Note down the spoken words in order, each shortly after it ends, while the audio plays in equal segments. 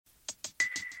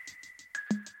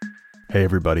Hey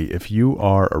everybody, if you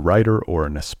are a writer or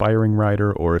an aspiring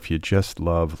writer, or if you just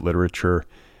love literature,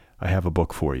 I have a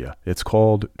book for you. It's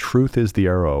called Truth is the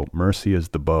Arrow, Mercy is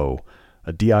the Bow,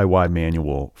 a DIY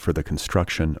manual for the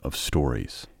construction of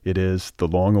stories. It is the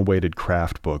long-awaited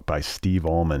craft book by Steve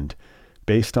Almond,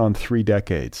 based on 3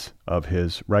 decades of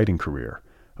his writing career,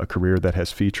 a career that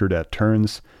has featured at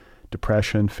turns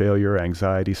depression, failure,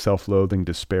 anxiety, self-loathing,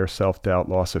 despair, self-doubt,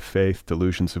 loss of faith,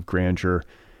 delusions of grandeur,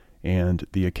 and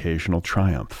the occasional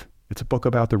triumph. It's a book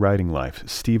about the writing life.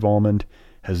 Steve Almond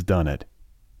has done it.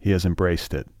 He has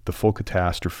embraced it, the full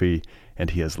catastrophe, and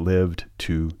he has lived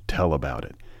to tell about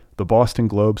it. The Boston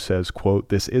Globe says, quote,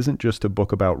 "This isn't just a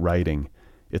book about writing,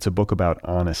 it's a book about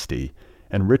honesty."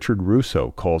 And Richard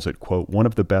Russo calls it, quote, "one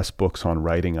of the best books on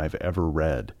writing I've ever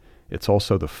read. It's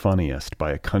also the funniest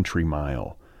by a country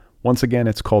mile." Once again,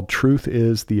 it's called Truth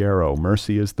is the Arrow,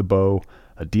 Mercy is the Bow,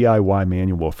 a DIY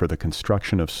manual for the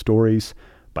construction of stories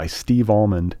by Steve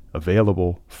Almond,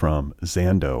 available from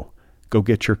Zando. Go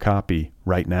get your copy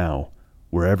right now,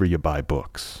 wherever you buy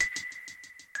books.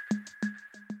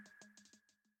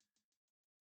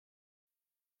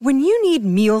 When you need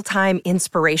mealtime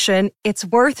inspiration, it's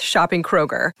worth shopping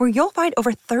Kroger, where you'll find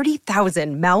over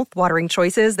 30,000 mouth-watering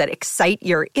choices that excite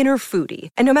your inner foodie.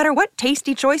 And no matter what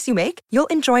tasty choice you make, you'll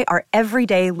enjoy our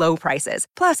everyday low prices,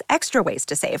 plus extra ways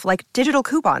to save, like digital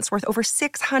coupons worth over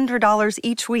 $600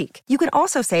 each week. You can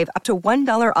also save up to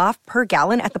 $1 off per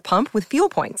gallon at the pump with fuel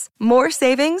points. More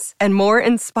savings and more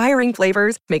inspiring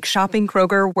flavors make shopping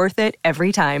Kroger worth it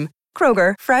every time.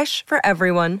 Kroger, fresh for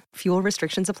everyone. Fuel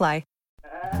restrictions apply.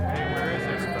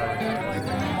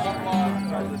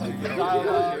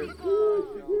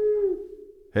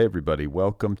 Hey everybody,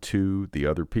 welcome to The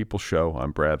Other People Show.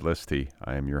 I'm Brad Listy.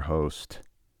 I am your host.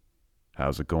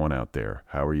 How's it going out there?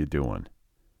 How are you doing?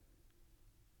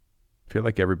 I feel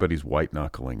like everybody's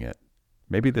white-knuckling it.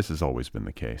 Maybe this has always been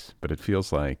the case, but it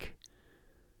feels like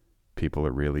people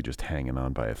are really just hanging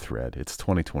on by a thread. It's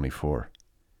 2024.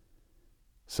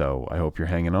 So I hope you're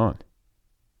hanging on.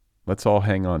 Let's all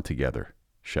hang on together,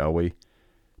 shall we?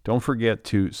 Don't forget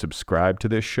to subscribe to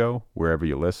this show wherever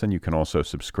you listen. You can also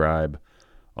subscribe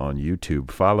on YouTube.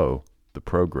 Follow the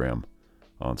program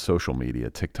on social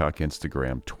media, TikTok,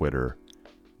 Instagram, Twitter,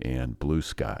 and Blue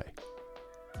Sky.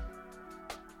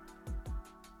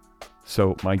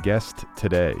 So my guest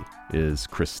today is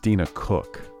Christina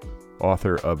Cooke,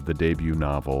 author of the debut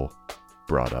novel,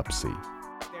 Brought Up C.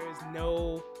 There is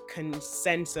no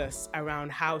consensus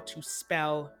around how to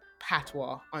spell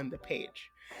patois on the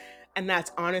page. And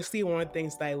that's honestly one of the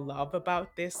things that I love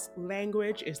about this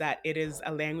language, is that it is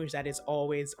a language that is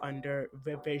always under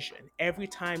revision. Every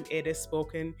time it is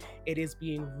spoken, it is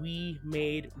being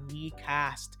remade,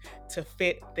 recast to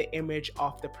fit the image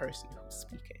of the person who's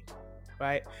speaking,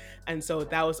 right? And so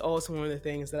that was also one of the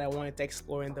things that I wanted to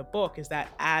explore in the book, is that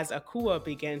as Akua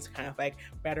begins to kind of like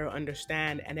better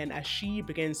understand, and then as she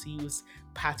begins to use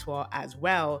patois as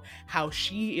well, how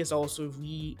she is also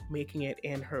remaking it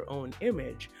in her own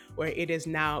image, where it is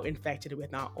now infected with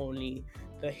not only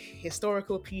the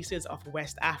historical pieces of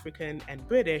West African and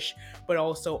British, but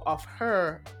also of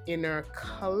her inner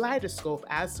kaleidoscope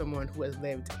as someone who has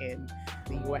lived in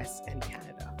the US and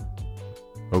Canada.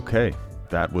 Okay,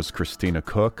 that was Christina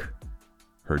Cooke.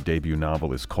 Her debut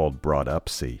novel is called Brought Up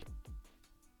C.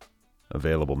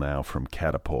 Available now from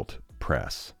Catapult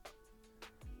Press.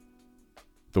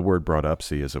 The word brought up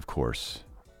C is, of course,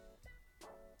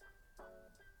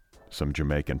 some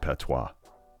Jamaican patois.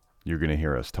 You're going to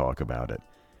hear us talk about it.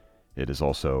 It is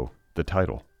also the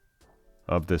title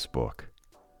of this book,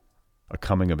 a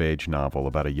coming-of-age novel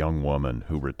about a young woman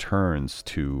who returns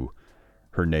to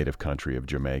her native country of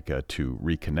Jamaica to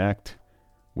reconnect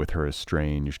with her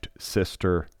estranged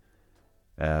sister,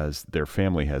 as their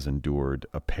family has endured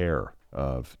a pair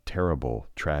of terrible,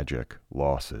 tragic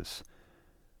losses.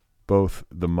 Both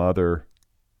the mother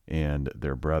and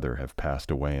their brother have passed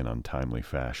away in untimely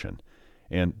fashion,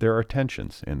 and there are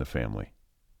tensions in the family.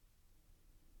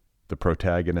 The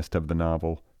protagonist of the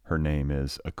novel, her name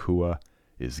is Akua,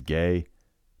 is gay.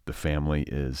 The family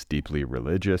is deeply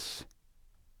religious,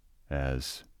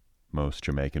 as most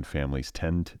Jamaican families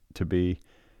tend to be.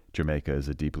 Jamaica is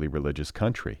a deeply religious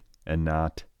country, and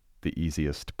not the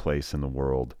easiest place in the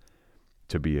world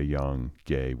to be a young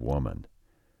gay woman.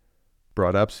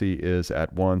 Brought Up C is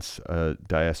at once a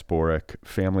diasporic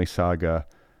family saga,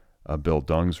 a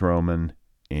Bildungsroman,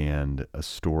 and a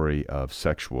story of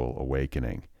sexual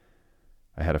awakening.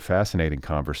 I had a fascinating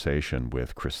conversation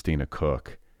with Christina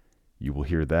Cooke. You will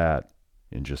hear that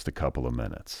in just a couple of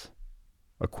minutes.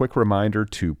 A quick reminder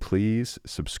to please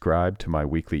subscribe to my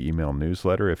weekly email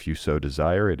newsletter if you so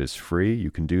desire. It is free.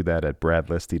 You can do that at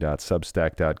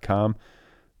bradlisty.substack.com.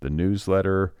 The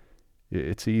newsletter,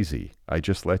 it's easy. I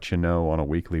just let you know on a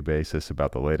weekly basis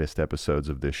about the latest episodes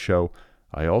of this show.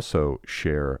 I also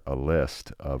share a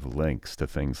list of links to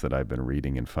things that I've been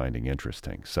reading and finding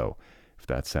interesting. So if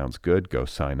that sounds good, go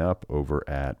sign up over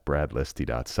at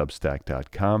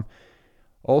bradlisty.substack.com.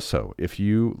 Also, if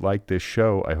you like this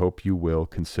show, I hope you will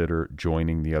consider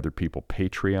joining the Other People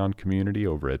Patreon community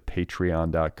over at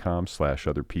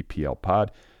patreon.com/otherpplpod.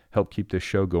 Help keep this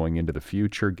show going into the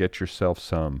future. Get yourself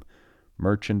some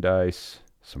merchandise,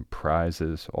 some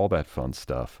prizes, all that fun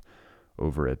stuff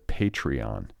over at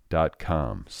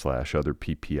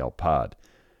patreon.com/otherpplpod.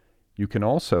 You can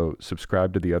also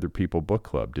subscribe to the Other People Book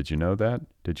Club. Did you know that?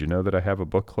 Did you know that I have a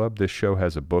book club? This show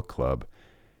has a book club.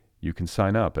 You can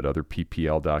sign up at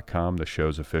otherppl.com, the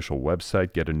show's official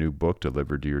website. Get a new book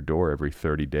delivered to your door every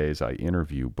 30 days. I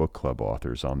interview book club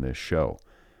authors on this show.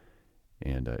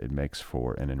 And it makes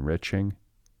for an enriching,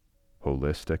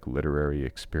 holistic literary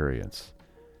experience.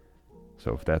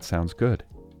 So if that sounds good,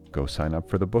 go sign up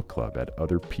for the book club at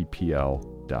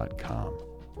otherppl.com.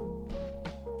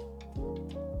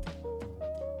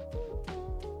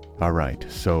 All right,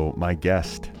 so my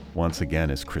guest once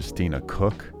again is Christina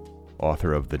Cooke,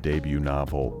 author of the debut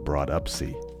novel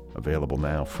Broadupsy, available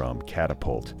now from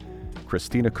Catapult.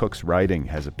 Christina Cooke's writing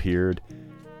has appeared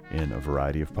in a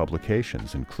variety of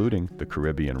publications, including The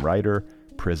Caribbean Writer,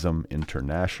 Prism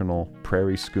International,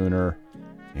 Prairie Schooner,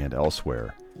 and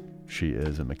elsewhere. She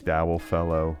is a MacDowell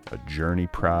Fellow, a Journey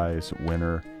Prize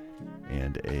winner,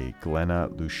 and a Glenna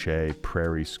Luce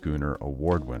Prairie Schooner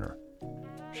Award winner.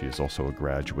 She is also a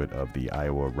graduate of the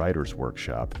Iowa Writers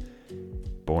Workshop.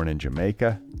 Born in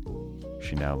Jamaica,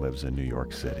 she now lives in New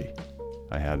York City.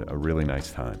 I had a really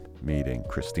nice time meeting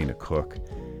Christina Cooke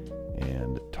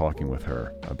and talking with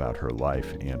her about her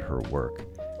life and her work.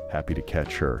 Happy to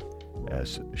catch her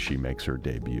as she makes her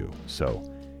debut. So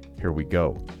here we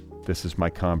go. This is my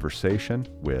conversation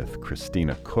with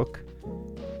Christina Cooke,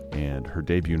 and her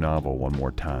debut novel, one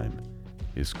more time,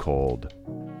 is called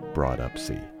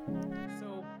Broadupsy.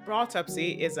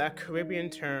 Broadupsy is a Caribbean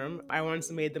term. I once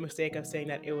made the mistake of saying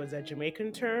that it was a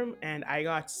Jamaican term, and I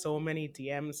got so many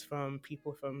DMs from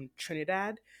people from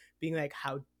Trinidad being like,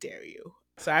 "How dare you?"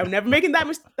 So I'm never making that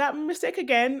mistake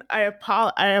again. I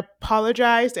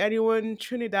apologize to anyone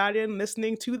Trinidadian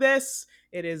listening to this.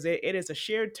 It is a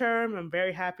shared term. I'm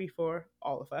very happy for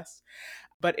all of us.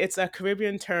 But it's a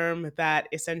Caribbean term that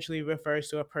essentially refers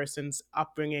to a person's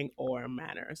upbringing or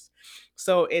manners.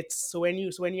 So when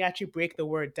you actually break the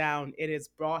word down, it is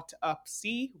brought up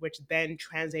see, which then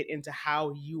translate into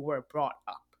how you were brought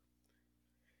up.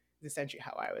 Is essentially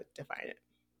how I would define it.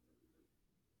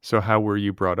 So how were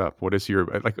you brought up? What is your,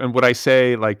 like, and would I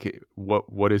say, like,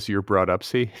 what is your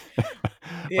Broadupsy? Like,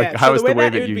 Yeah. how So the is way the way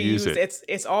that it that would you be use used, it?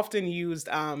 it's often used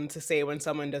to say when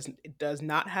someone does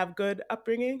not have good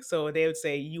upbringing. So they would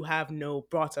say you have no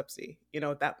broughtupsy.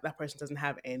 That person doesn't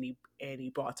have any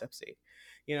broughtupsy.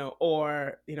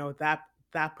 Or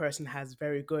that person has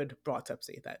very good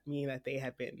broughtupsy. That mean that they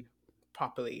have been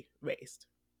properly raised.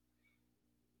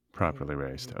 Properly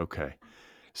raised. Mm-hmm. Okay.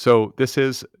 So this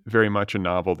is very much a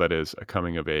novel that is a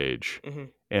coming of age, Mm-hmm.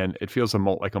 and it feels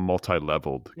like a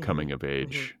multi-leveled Mm-hmm. coming of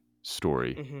age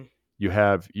story. Mm-hmm. You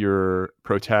have your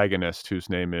protagonist, whose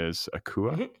name is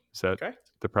Akua. Mm-hmm. Is that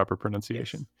Correct? the proper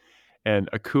pronunciation? Yes.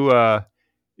 And Akua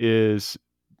is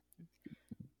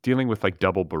dealing with like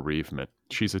double bereavement.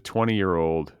 She's a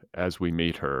 20-year-old as we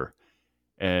meet her,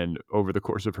 and over the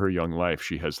course of her young life,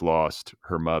 she has lost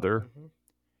her mother, Mm-hmm.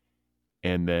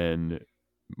 and then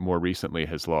more recently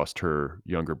has lost her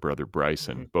younger brother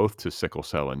Bryson, Mm-hmm. both to sickle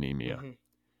cell anemia, Mm-hmm.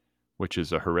 which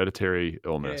is a hereditary It is.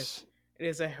 illness. It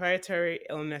is a hereditary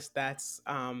illness that's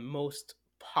most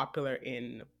popular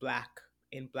in black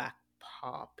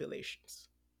populations.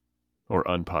 Or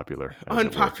unpopular, as it were,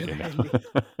 Unpopular, indeed.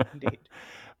 Indeed.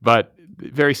 But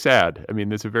very sad. I mean,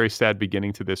 there's a very sad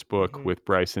beginning to this book Mm-hmm. with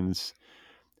Bryson's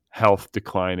health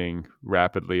declining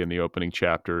rapidly in the opening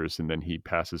chapters, and then he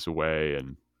passes away,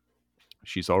 and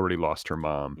she's already lost her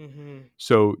mom. Mm-hmm.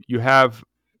 So you have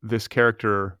this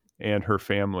character and her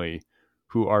family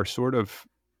who are sort of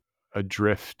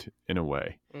adrift in a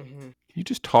way. Mm-hmm. Can you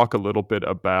just talk a little bit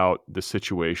about the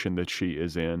situation that she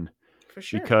is in? For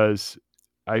sure. Because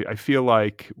I feel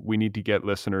like we need to get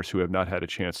listeners who have not had a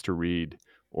chance to read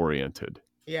oriented.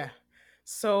 Yeah.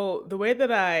 So the way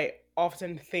that I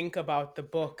often think about the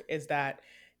book is that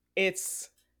it's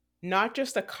not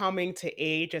just a coming to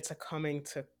age, it's a coming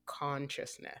to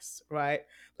consciousness, right?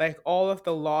 Like all of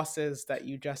the losses that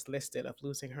you just listed of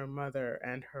losing her mother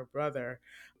and her brother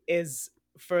is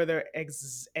further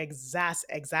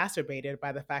exacerbated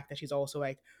by the fact that she's also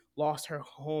like lost her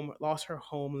home, lost her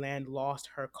homeland, lost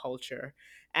her culture,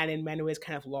 and in many ways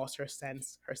kind of lost her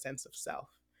sense of self.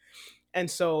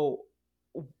 And so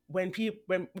when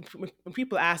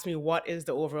people ask me what is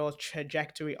the overall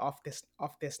trajectory of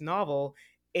this novel,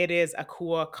 it is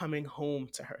Akua coming home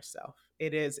to herself.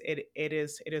 It is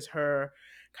her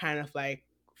kind of like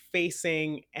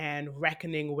facing and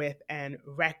reckoning with and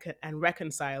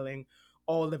reconciling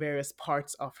all the various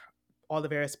parts of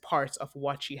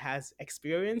what she has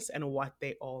experienced and what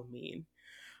they all mean.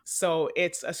 So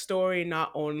it's a story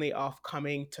not only of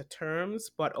coming to terms,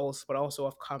 but also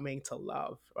of coming to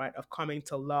love, right? Of coming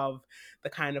to love the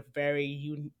kind of very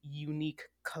unique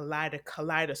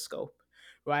kaleidoscope,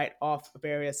 right, of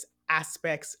various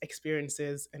aspects,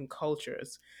 experiences, and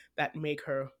cultures that make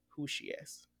her who she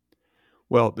is.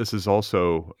 Well, this is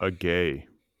also a gay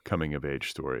coming of age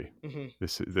story. Hmm.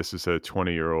 This is a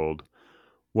 20-year-old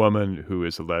woman who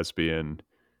is a lesbian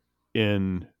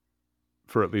in,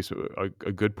 for at least a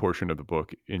good portion of the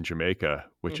book, in Jamaica,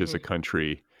 which is Hmm. a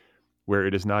country where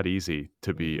it is not easy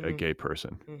to be a Hmm. gay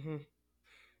person. Hmm.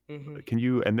 Hmm. Can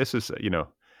you, and this is, I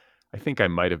think I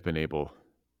might have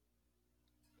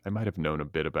known a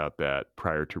bit about that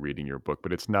prior to reading your book,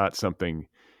 but it's not something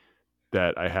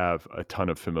that I have a ton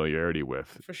of familiarity with.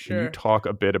 For Can you sure. talk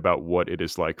a bit about what it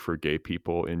is like for gay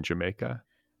people in Jamaica?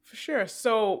 For sure.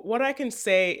 So what I can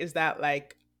say is that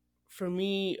like for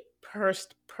me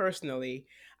personally,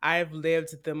 I've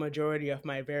lived the majority of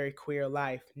my very queer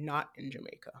life not in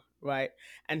Jamaica, right?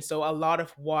 And so a lot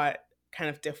of what kind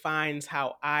of defines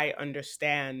how I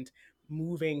understand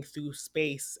moving through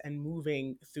space and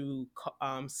moving through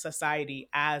society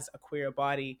as a queer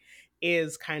body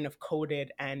is kind of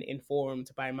coded and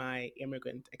informed by my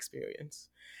immigrant experience.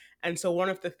 And so, one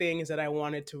of the things that I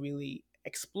wanted to really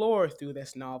explore through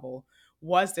this novel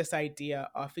was this idea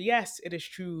of yes, it is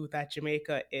true that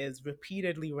Jamaica is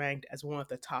repeatedly ranked as one of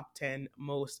the top 10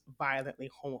 most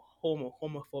violently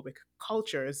homophobic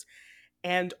cultures.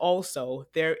 And also,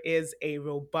 there is a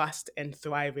robust and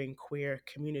thriving queer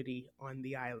community on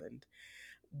the island.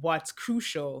 What's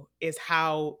crucial is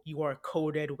how you are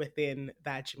coded within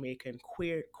that Jamaican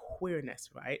queerness,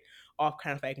 right? Of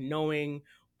kind of like knowing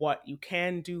what you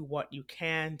can do, what you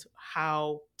can't,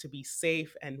 how to be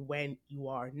safe, and when you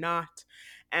are not,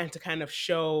 and to kind of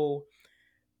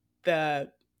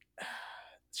the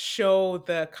show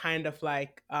the kind of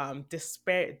like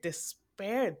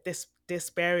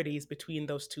disparities between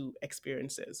those two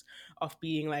experiences of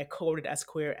being like coded as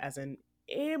queer as an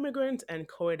immigrant and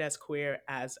coded as queer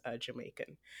as a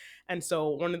Jamaican. And so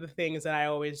one of the things that I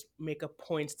always make a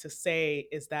point to say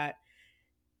is that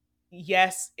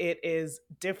yes, it is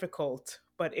difficult,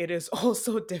 but it is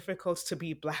also difficult to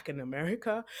be Black in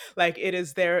America. Like it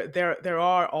is there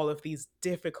are all of these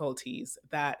difficulties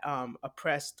that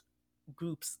oppressed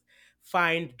groups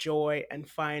find joy and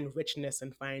find richness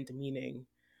and find meaning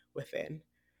within.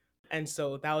 And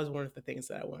so that was one of the things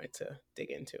that I wanted to dig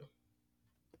into.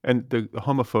 And the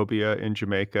homophobia in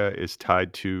Jamaica is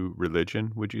tied to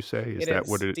religion, would you say? Is It that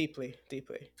what is it? deeply,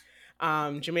 deeply.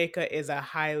 Jamaica is a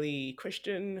highly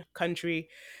Christian country.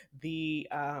 The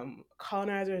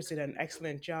colonizers did an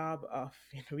excellent job of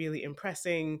really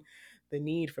impressing the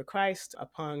need for Christ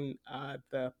upon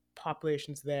the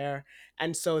populations there,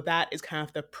 and so that is kind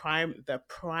of the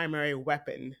primary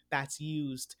weapon that's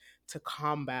used to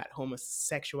combat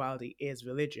homosexuality is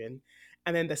religion.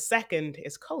 And then the second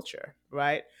is culture,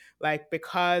 right? Like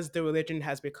because the religion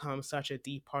has become such a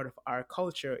deep part of our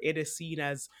culture, it is seen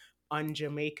as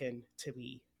un-Jamaican to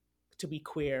be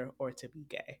queer or to be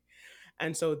gay.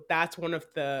 And so that's one of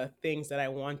the things that I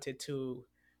wanted to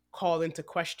call into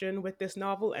question with this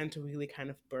novel and to really kind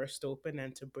of burst open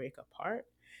and to break apart,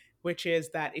 which is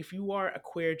that if you are a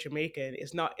queer Jamaican,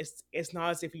 it's not as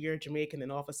if you're Jamaican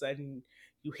and all of a sudden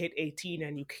you hit 18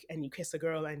 and you kiss a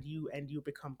girl and you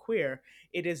become queer.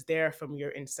 It is there from your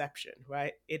inception,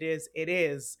 right? It is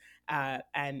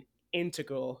an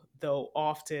integral, though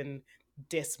often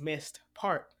dismissed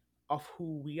part of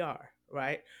who we are,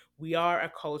 right? We are a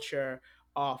culture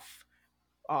of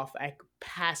like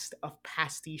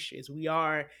pastiches. We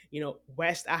are,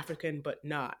 West African but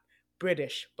not,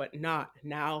 British but not,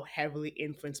 now heavily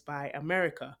influenced by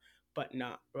America but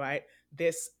not, right?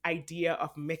 This idea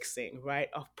of mixing, right?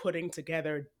 Of putting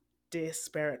together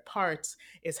disparate parts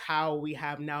is how we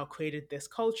have now created this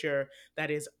culture that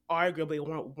is arguably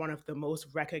one of the most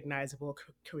recognizable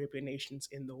Caribbean nations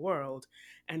in the world.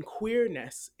 And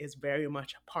queerness is very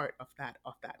much a part of that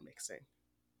mixing.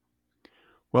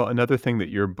 Well, another thing that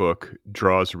your book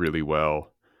draws really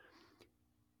well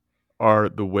are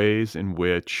the ways in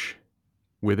which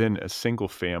within a single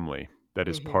family that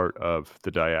is Mm-hmm. part of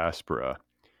the diaspora,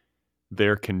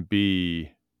 there can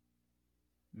be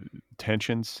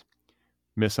tensions,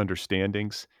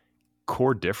 misunderstandings,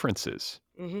 core differences.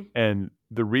 Mm-hmm. And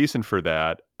the reason for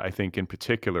that, I think in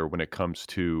particular when it comes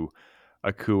to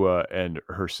Akua and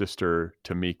her sister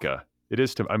Tamika, it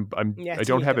is to Yeah, I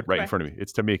don't have Tamika, it right in front correct. of me.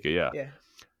 It's Tamika, yeah. Yeah.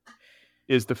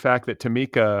 Is the fact that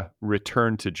Tamika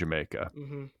returned to Jamaica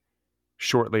Mm-hmm.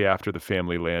 shortly after the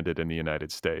family landed in the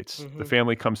United States. The Mm-hmm.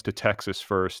 family comes to Texas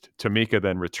first. Tamika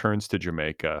then returns to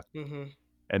Jamaica, Mm-hmm.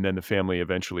 and then the family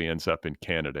eventually ends up in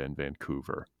Canada in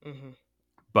Vancouver. Mm-hmm.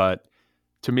 But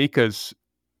Tamika's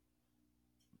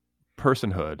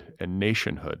personhood and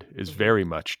nationhood is Mm-hmm. very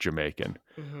much Jamaican,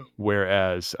 Mm-hmm.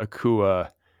 whereas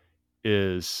Akua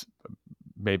is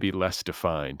maybe less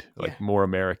defined, Yeah. like more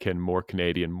American, more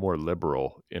Canadian, more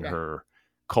liberal in Yeah. her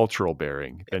cultural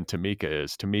bearing Yeah. than Tamika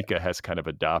is. Yeah. Tamika has kind of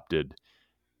adopted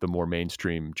the more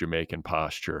mainstream Jamaican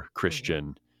posture, Mm-hmm.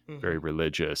 Christian, very Mm-hmm.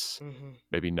 religious, Mm-hmm.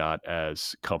 maybe not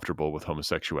as comfortable with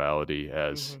homosexuality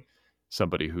as Mm-hmm.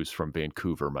 somebody who's from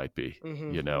Vancouver might be,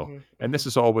 Mm-hmm. you know? Mm-hmm. And Mm-hmm. this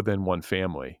is all within one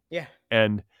family. Yeah.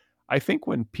 And I think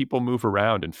when people move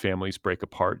around and families break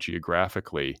apart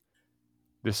geographically,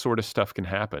 this sort of stuff can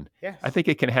happen. I Yes. think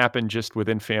it can happen just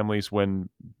within families when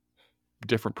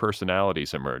different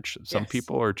personalities emerge. Some Yes.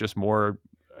 people are just more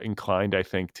inclined, I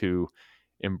think, to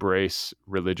embrace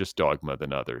religious dogma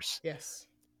than others. Yes.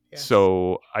 Yes.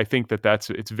 So I think that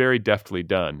it's very deftly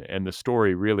done. And the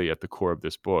story really at the core of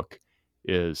this book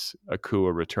is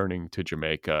Akua returning to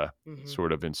Jamaica, Mm-hmm.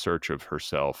 sort of in search of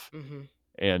herself Mm-hmm.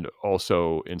 and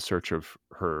also in search of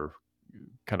her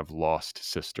kind of lost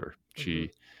sister. Mm-hmm.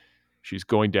 She's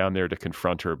going down there to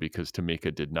confront her because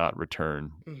Tamika did not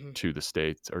return Mm-hmm. to the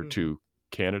States or Mm-hmm. to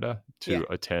Canada Yeah.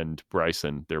 to attend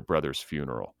Bryson, their brother's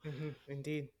funeral. Mm-hmm.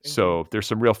 Indeed. Indeed. So there's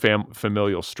some real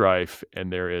familial strife,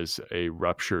 and there is a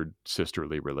ruptured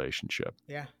sisterly relationship.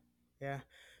 Yeah. Yeah.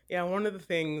 Yeah. One of the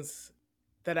things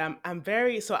that I'm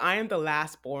very so I am the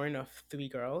last born of three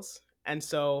girls. And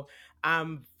so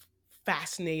I'm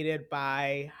fascinated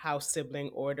by how sibling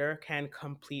order can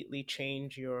completely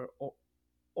change your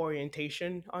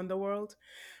orientation on the world.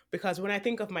 Because when I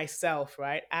think of myself,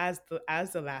 right, as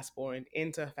the last born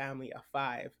into a family of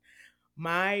five,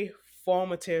 my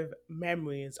formative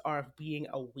memories are of being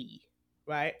a we,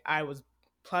 right? I was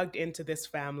plugged into this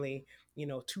family,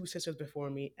 two sisters before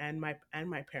me and my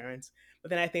parents. But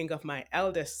then I think of my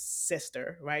eldest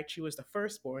sister, right? She was the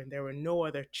firstborn. There were no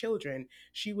other children.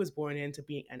 She was born into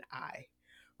being an I,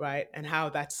 right? And how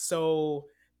that's such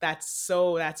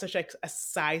a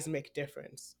seismic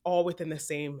difference all within the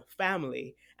same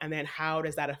family. And then how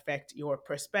does that affect your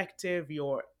perspective,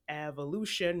 your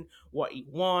evolution, what you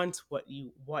want, what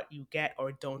you get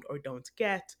or don't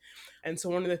get. And so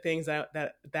one of the things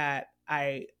that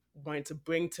I wanted to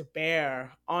bring to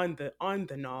bear on the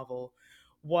novel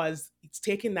was it's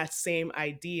taking that same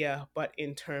idea but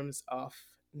in terms of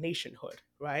nationhood,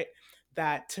 right?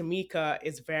 That Tamika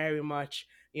is very much,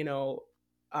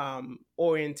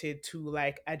 oriented to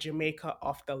like a Jamaica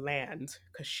off the land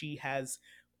because she has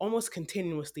almost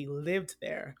continuously lived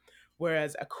there,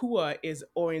 whereas Akua is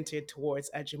oriented towards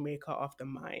a Jamaica of the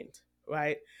mind,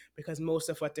 right? Because most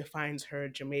of what defines her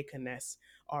Jamaicanness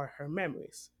are her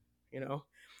memories, you know?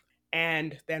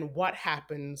 And then what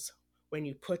happens when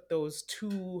you put those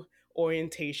two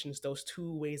orientations, those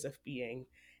two ways of being,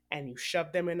 and you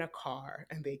shove them in a car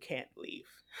and they can't leave?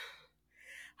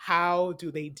 How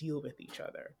do they deal with each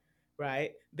other?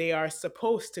 Right? They are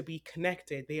supposed to be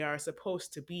connected. They are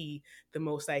supposed to be the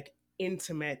most like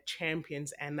intimate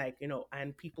champions and like,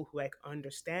 and people who like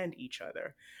understand each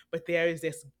other. But there is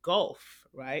this gulf,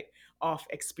 right? Of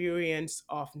experience,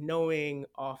 of knowing,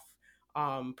 of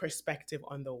perspective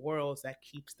on the world that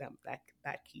keeps them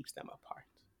apart.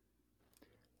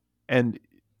 And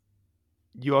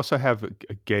you also have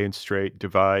a gay and straight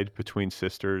divide between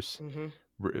sisters, Mm-hmm.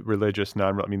 religious,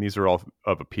 non. I mean, these are all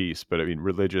of a piece, but I mean,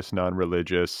 religious,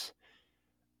 non-religious.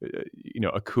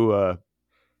 Akua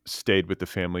stayed with the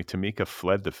family. Tamika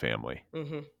fled the family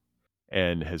Mm-hmm.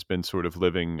 and has been sort of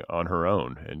living on her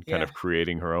own and kind Yeah. of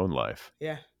creating her own life.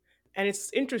 Yeah. And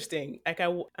it's interesting. Like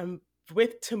I'm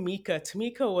with Tamika.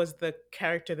 Tamika was the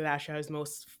character that actually I was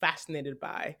most fascinated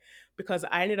by because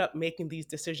I ended up making these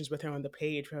decisions with her on the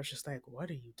page where I was just like, "What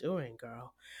are you doing,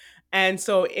 girl?" And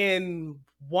so in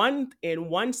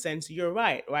one sense, you're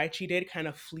right, right? She did kind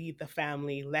of flee the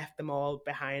family, left them all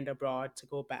behind abroad to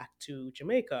go back to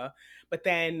Jamaica. But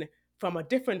then from a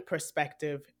different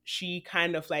perspective, she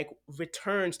kind of like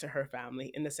returns to her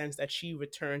family in the sense that she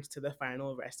returns to the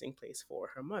final resting place for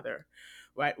her mother,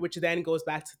 right? Which then goes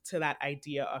back to that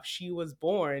idea of she was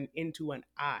born into an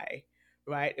I,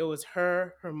 right? It was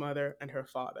her, her mother, and her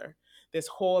father. This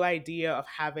whole idea of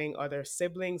having other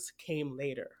siblings came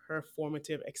later. Her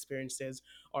formative experiences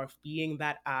of being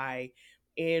that I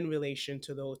in relation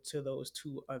to those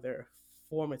two other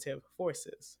formative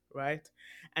forces, right?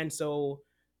 And so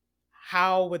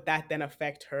how would that then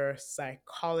affect her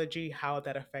psychology? How would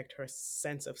that affect her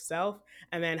sense of self?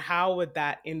 And then how would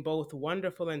that, in both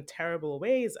wonderful and terrible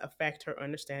ways, affect her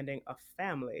understanding of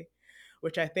family?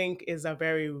 Which I think is a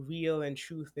very real and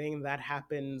true thing that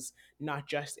happens not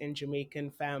just in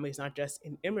Jamaican families, not just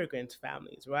in immigrant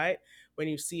families, right? When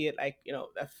you see it like,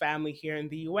 a family here in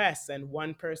the US and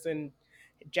one person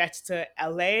jets to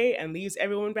LA and leaves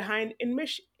everyone behind in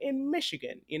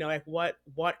Michigan. Like what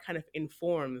kind of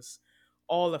informs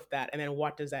all of that, and then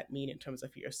what does that mean in terms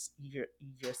of your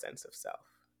sense of self?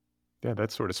 Yeah, that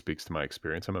sort of speaks to my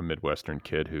experience. I'm a Midwestern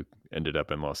kid who ended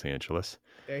up in Los Angeles.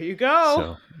 There you go.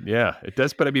 So, yeah, it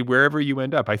does. But I mean, wherever you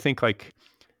end up, I think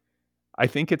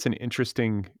it's an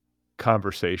interesting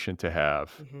conversation to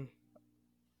have Hmm.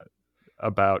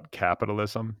 about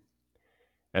capitalism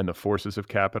and the forces of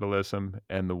capitalism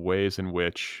and the ways in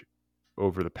which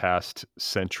over the past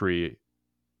century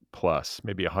plus,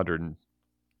 maybe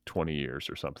 120 years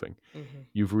or something, Hmm.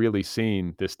 you've really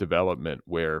seen this development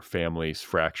where families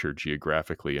fracture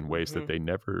geographically in ways that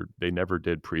Hmm. they never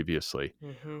did previously,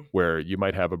 Hmm. where you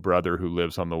might have a brother who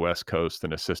lives on the West Coast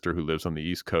and a sister who lives on the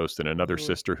East Coast and another Hmm.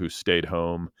 sister who stayed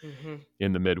home Hmm.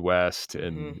 in the Midwest. Hmm.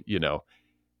 And,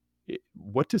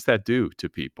 what does that do to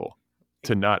people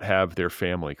to not have their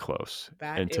family close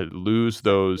That and is to lose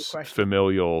exactly the those question.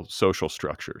 familial social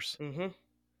structures? Hmm.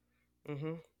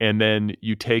 Hmm. And then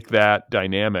you take that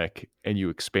dynamic and you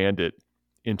expand it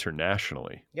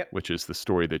internationally, Yep. which is the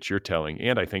story that you're telling.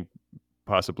 And I think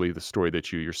possibly the story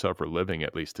that you yourself are living,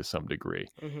 at least to some degree.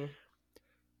 Hmm.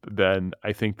 Then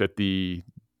I think that the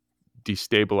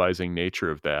destabilizing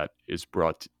nature of that is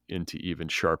brought into even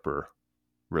sharper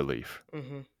relief.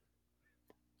 Hmm.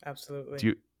 Do Absolutely.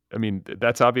 you, I mean,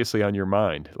 that's obviously on your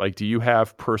mind. Like, do you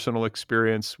have personal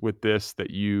experience with this that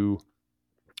you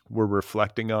were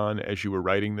reflecting on as you were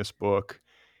writing this book?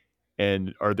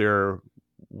 And are there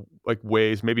like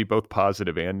ways, maybe both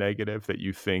positive and negative, that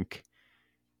you think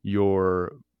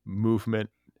your movement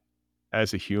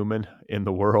as a human in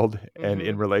the world and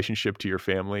in Hmm. relationship to your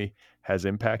family has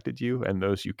impacted you and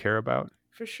those you care about?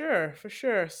 For sure, for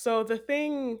sure. So the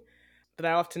thing that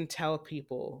I often tell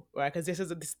people, right? Because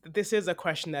this is a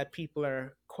question that people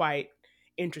are quite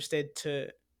interested to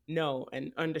know,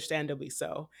 and understandably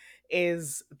so,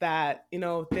 is that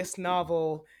this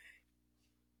novel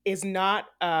is not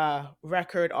a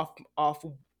record of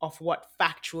what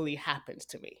factually happens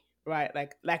to me, right?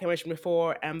 Like I mentioned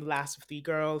before, I'm the last of three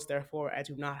girls, therefore I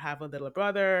do not have a little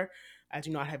brother. I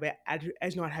do not have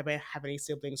any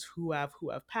siblings who have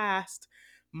passed.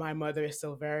 My mother is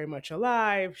still very much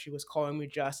alive. She was calling me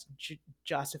just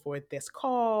before this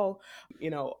call.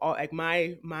 All, like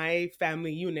my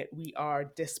family unit, we are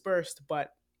dispersed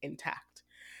but intact.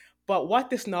 But what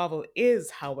this novel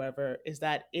is, however, is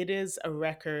that it is a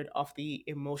record of the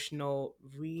emotional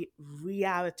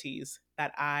realities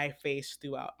that I faced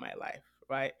throughout my life,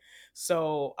 right?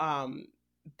 So,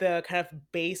 the kind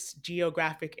of base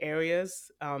geographic areas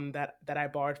that I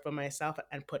borrowed for myself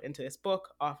and put into this book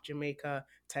of Jamaica,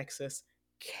 Texas,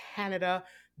 Canada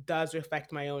does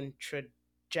reflect my own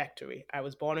trajectory. I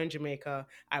was born in Jamaica.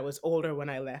 I was older when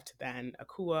I left than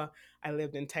Akua. I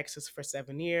lived in Texas for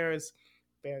 7 years,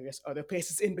 various other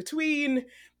places in between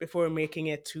before making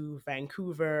it to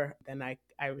Vancouver. Then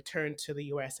I returned to the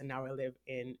US, and now I live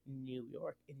in New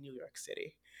York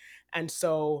City. And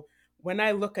so when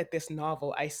I look at this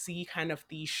novel, I see kind of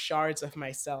these shards of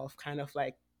myself kind of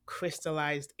like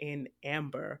crystallized in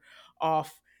amber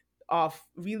of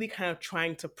really kind of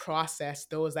trying to process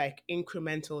those like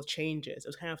incremental changes,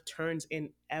 those kind of turns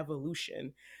in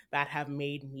evolution that have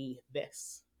made me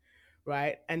this,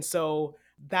 right? And so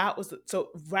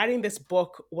writing this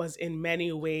book was in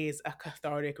many ways a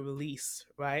cathartic release,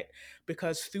 right?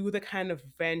 Because through the kind of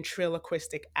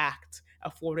ventriloquistic act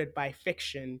afforded by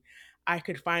fiction, I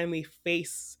could finally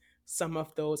face some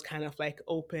of those kind of like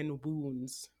open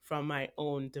wounds from my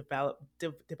own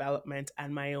development,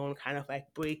 and my own kind of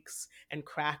like breaks and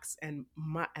cracks and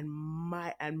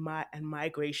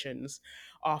migrations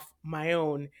of my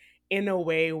own, in a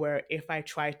way where if I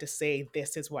tried to say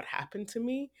this is what happened to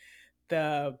me,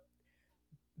 the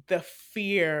the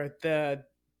fear, the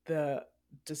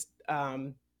just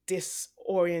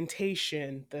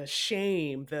orientation, the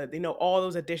shame, the all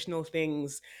those additional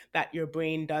things that your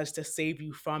brain does to save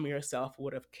you from yourself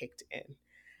would have kicked in.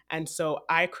 And so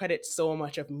I credit so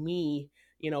much of me,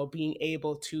 being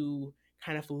able to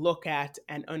kind of look at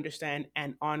and understand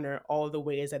and honor all the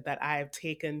ways that I have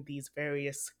taken these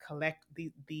various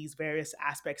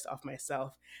aspects of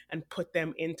myself and put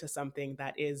them into something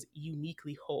that is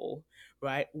uniquely whole,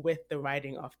 right, with the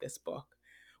writing of this book,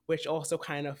 which also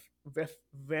kind of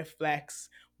reflects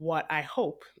what I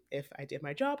hope, if I did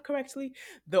my job correctly,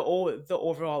 the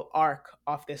overall arc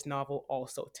of this novel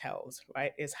also tells,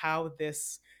 right, is how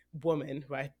this woman,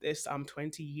 right, this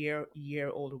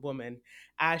 20-year-old woman,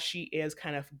 as she is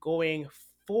kind of going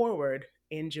forward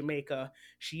in Jamaica,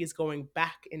 she is going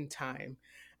back in time.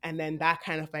 And then that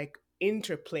kind of like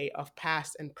interplay of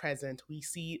past and present, we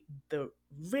see the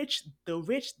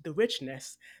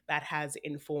richness that has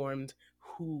informed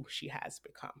who she has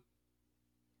become.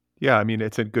 Yeah, I mean,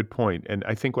 it's a good point. And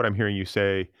I think what I'm hearing you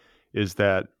say is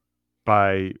that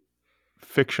by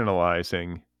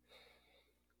fictionalizing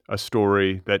a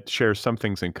story that shares some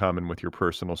things in common with your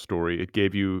personal story, it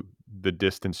gave you the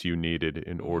distance you needed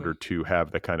in Mm-hmm. order to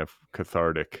have the kind of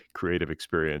cathartic creative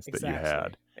experience that you Exactly.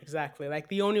 had. Exactly. Like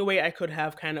the only way I could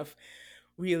have kind of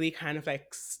really kind of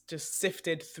like just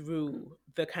sifted through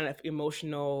the kind of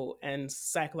emotional and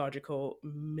psychological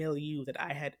milieu that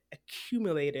I had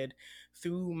accumulated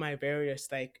through my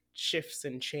various like shifts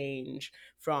and change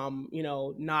from,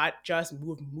 not just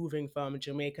moving from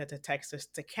Jamaica to Texas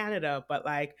to Canada, but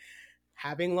like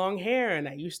having long hair, and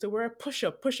I used to wear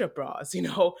push-up bras,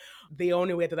 the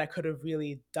only way that I could have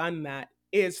really done that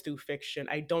is through fiction.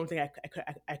 I don't think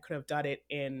I could have done it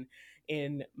in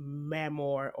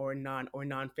memoir or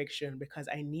nonfiction, because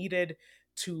I needed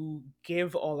to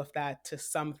give all of that to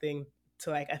something,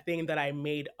 to like a thing that I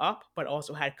made up but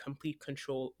also had complete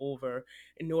control over,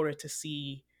 in order to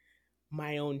see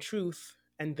my own truth,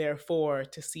 and therefore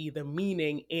to see the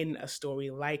meaning in a story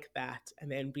like that,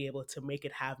 and then be able to make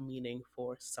it have meaning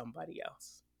for somebody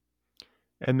else.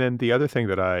 And then the other thing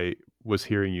that I was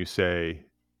hearing you say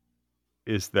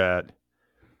is that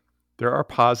there are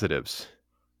positives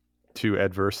to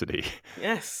adversity.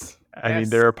 Yes. I mean, Yes.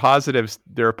 there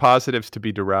are positives to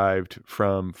be derived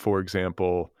from, for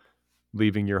example,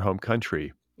 leaving your home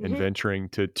country and Mm-hmm. venturing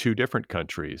to two different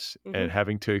countries Mm-hmm. and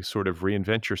having to sort of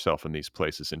reinvent yourself in these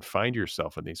places and find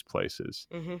yourself in these places.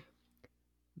 Mm-hmm.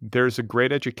 There's a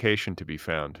great education to be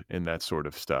found in that sort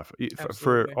of stuff for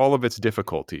Absolutely. all of its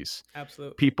difficulties.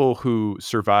 Absolutely. People who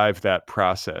survive that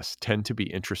process tend to be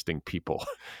interesting people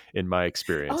in my Oh,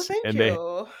 experience, thank and they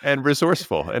you. and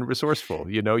resourceful.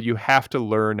 You have to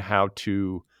learn how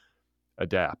to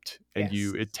adapt, and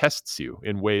Yes. it tests you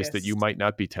in ways that you Yes. might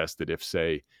not be tested if,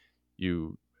 say,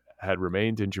 you had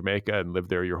remained in Jamaica and lived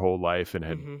there your whole life and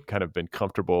had Mm-hmm. kind of been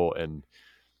comfortable and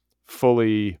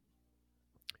fully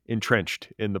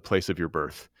entrenched in the place of your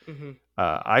birth. Mm-hmm.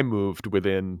 I moved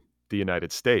within the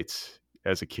United States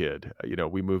as a kid.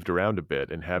 We moved around a bit,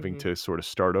 and having Mm-hmm. to sort of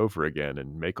start over again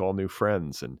and make all new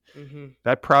friends. And Mm-hmm.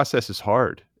 that process is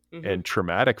hard Mm-hmm. and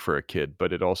traumatic for a kid,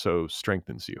 but it also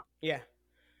strengthens you. Yeah.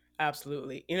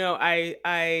 Absolutely.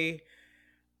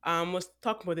 I was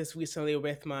talking about this recently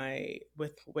with my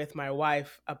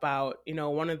wife about,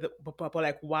 one of the but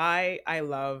like why I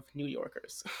love New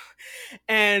Yorkers.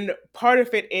 And part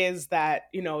of it is that,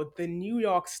 the New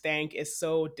York stank is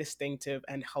so distinctive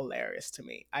and hilarious to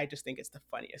me. I just think it's the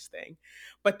funniest thing.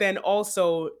 But then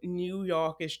also, New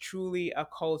York is truly a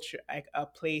culture, like a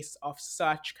place of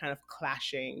such kind of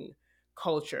clashing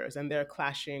cultures, and they're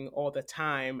clashing all the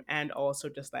time, and also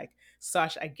just like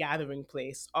such a gathering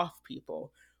place of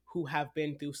people who have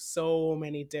been through so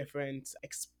many different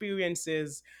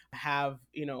experiences, have,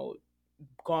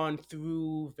 gone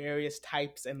through various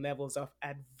types and levels of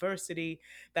adversity,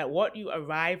 that what you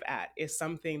arrive at is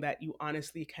something that you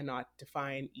honestly cannot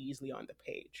define easily on the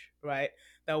page, right?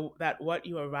 That what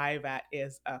you arrive at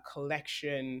is a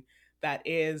collection that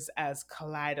is as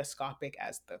kaleidoscopic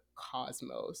as the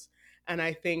cosmos. And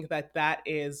I think that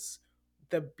is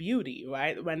the beauty,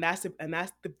 right? And that's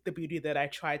the beauty that I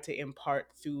try to impart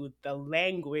through the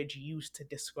language used to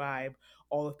describe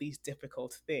all of these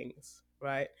difficult things,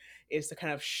 right? Is to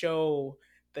kind of show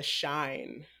the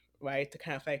shine, right? To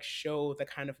kind of like show the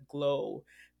kind of glow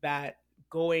that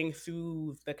going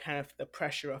through the kind of the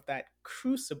pressure of that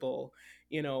crucible,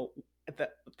 you know, the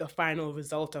the final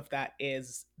result of that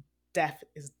is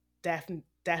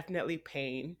definitely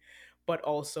pain, but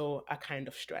also a kind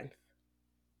of strength.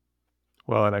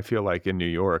 Well, and I feel like in New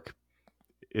York,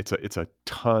 it's a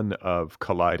ton of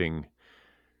colliding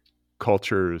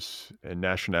cultures and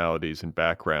nationalities and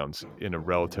backgrounds in a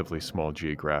relatively small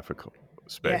geographical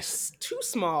space. Yes, too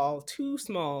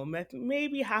small.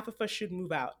 Maybe half of us should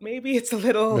move out. Maybe it's a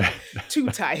little too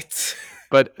tight.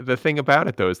 But the thing about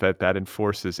it, though, is that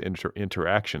enforces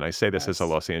interaction. I say this as a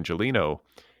Yes. Los Angelino.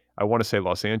 I want to say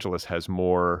Los Angeles has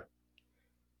more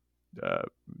uh,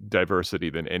 diversity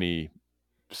than any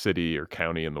city or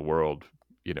county in the world,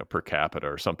 per capita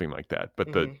or something like that.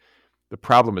 But Mm-hmm. the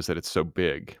problem is that it's so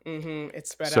big. Mm-hmm.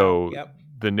 It's spread out. So Yep.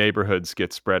 the neighborhoods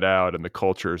get spread out and the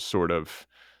cultures sort of,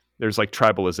 there's like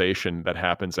tribalization that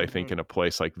happens, I think, Mm-hmm. in a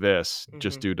place like this,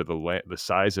 just Mm-hmm. due to the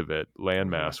size of it, Mm-hmm.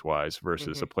 landmass wise,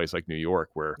 versus Mm-hmm. a place like New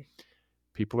York where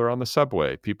people are on the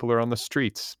subway, people are on the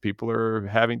streets, people are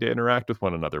having to interact with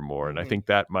one another more. And I Mm-hmm. think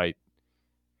that might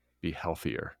be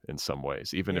healthier in some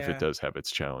ways, even if it Yeah. does have its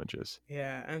challenges.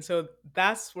 Yeah, and so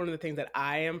that's one of the things that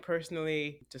I am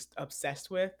personally just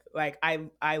obsessed with. Like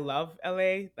I love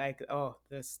LA. Like, oh,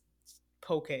 this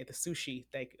poke, the sushi,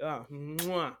 like, oh,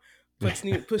 mwah, puts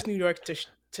New York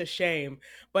to shame.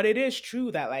 But it is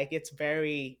true that like it's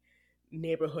very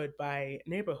neighborhood by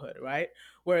neighborhood, right?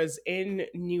 Whereas in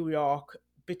New York,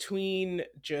 between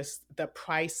just the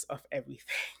price of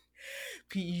everything,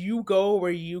 you go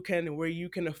where you can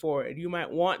afford. You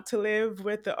might want to live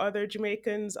with the other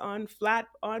Jamaicans on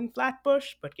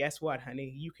Flatbush, but guess what,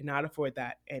 honey? You cannot afford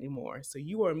that anymore. So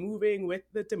you are moving with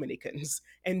the Dominicans.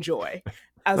 Enjoy.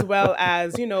 As well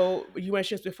as, you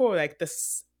mentioned this before, like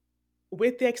this,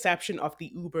 with the exception of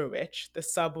the uber rich, the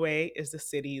subway is the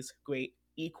city's great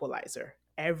equalizer.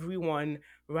 Everyone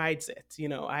rides it.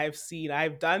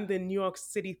 I've done the New York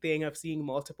City thing of seeing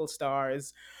multiple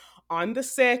stars on the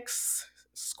six,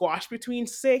 squashed between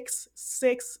six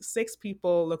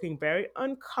people, looking very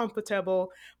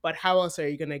uncomfortable. But how else are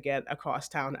you gonna get across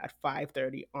town at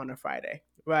 5:30 on a Friday,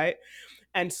 right?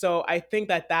 And so I think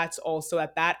that that's also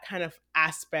at that kind of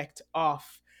aspect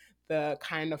of the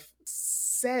kind of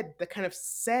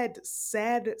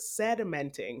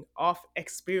sedimenting of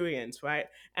experience, right?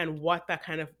 And what that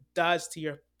kind of does to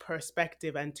your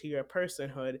perspective and to your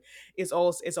personhood is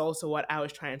also what I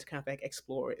was trying to kind of like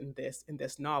explore in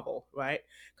this novel, right?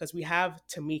 Because we have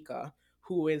Tamika,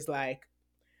 who is like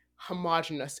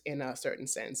homogenous in a certain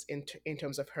sense in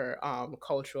terms of her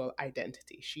cultural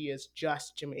identity. She is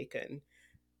just Jamaican,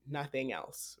 nothing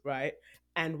else, right?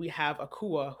 And we have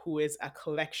Akua, who is a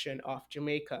collection of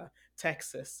Jamaica,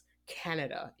 Texas,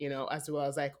 Canada, as well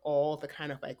as like all the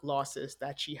kind of like losses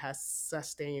that she has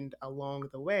sustained along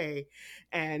the way.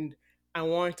 And I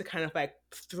wanted to kind of like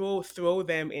throw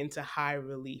them into high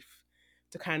relief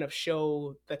to kind of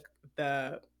show the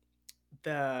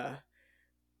the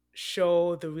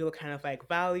show the real kind of like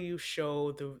value,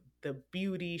 show the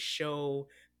beauty, show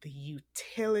the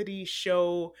utility,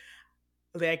 show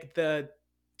like the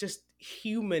just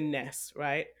humanness,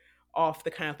 right? Of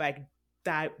the kind of like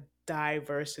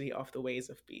diversity of the ways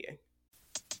of being.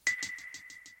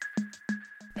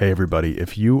 Hey, everybody,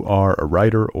 if you are a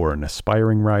writer or an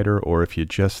aspiring writer, or if you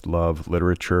just love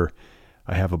literature,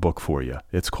 I have a book for you.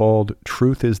 It's called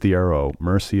Truth is the Arrow,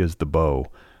 Mercy is the Bow,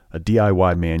 a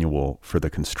DIY manual for the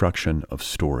construction of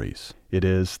stories. It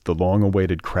is the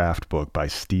long-awaited craft book by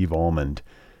Steve Almond,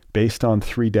 based on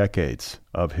 3 decades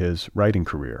of his writing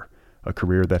career, a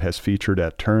career that has featured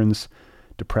at turns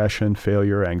depression,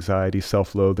 failure, anxiety,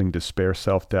 self-loathing, despair,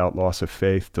 self-doubt, loss of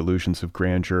faith, delusions of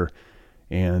grandeur,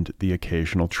 and the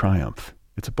occasional triumph.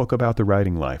 It's a book about the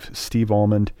writing life. Steve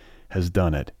Almond has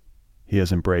done it. He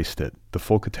has embraced it, the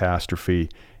full catastrophe,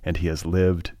 and he has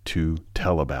lived to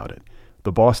tell about it.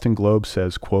 The Boston Globe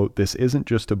says, quote, "This isn't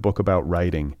just a book about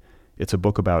writing, it's a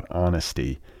book about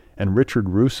honesty." And Richard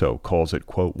Russo calls it,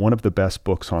 quote, "one of the best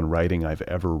books on writing I've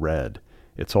ever read.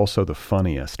 It's also the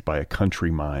funniest by a country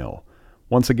mile."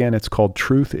 Once again, it's called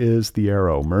Truth is the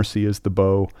Arrow, Mercy is the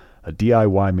Bow, a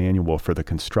DIY manual for the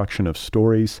construction of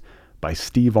stories by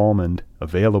Steve Almond,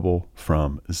 available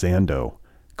from Zando.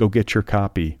 Go get your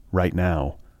copy right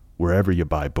now, wherever you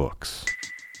buy books.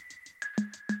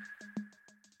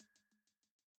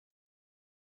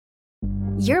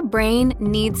 Your brain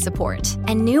needs support,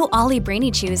 and new Ollie Brainy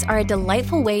Chews are a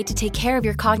delightful way to take care of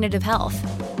your cognitive health.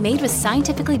 Made with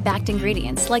scientifically backed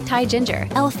ingredients like Thai ginger,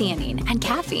 L-theanine, and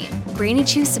caffeine, Brainy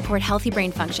Chews support healthy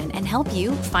brain function and help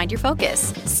you find your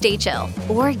focus, stay chill,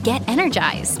 or get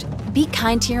energized. Be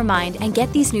kind to your mind and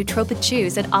get these nootropic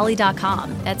chews at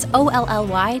ollie.com. That's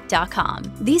OLLY.com.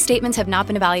 These statements have not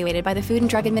been evaluated by the Food and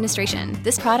Drug Administration.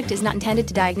 This product is not intended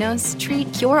to diagnose,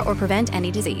 treat, cure, or prevent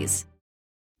any disease.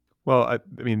 Well, I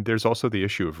mean, there's also the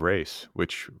issue of race,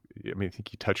 which, I mean, I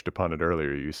think you touched upon it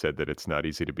earlier. You said that it's not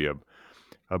easy to be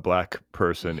a black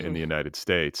person in the United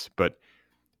States. But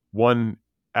one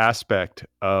aspect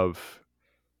of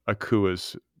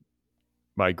Akua's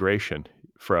migration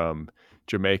from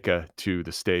Jamaica to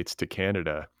the States to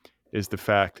Canada is the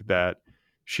fact that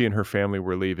she and her family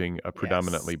were leaving a Yes.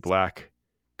 predominantly Black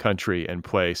country and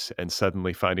place and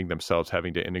suddenly finding themselves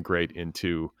having to integrate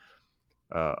into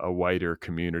a whiter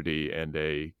community and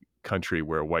a country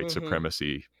where white Mm-hmm.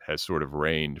 supremacy has sort of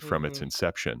reigned from its Mm-hmm.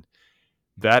 inception.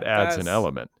 That It adds an does.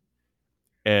 element.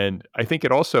 And I think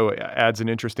it also adds an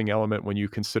interesting element when you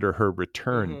consider her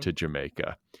return Mm-hmm. to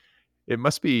Jamaica. It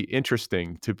must be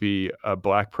interesting to be a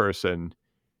Black person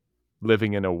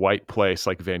living in a white place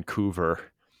like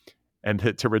Vancouver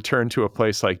and to return to a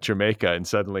place like Jamaica and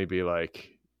suddenly be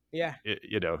like, Yeah.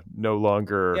 no Yeah.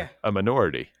 longer a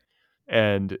minority.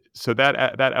 And so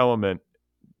that element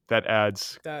that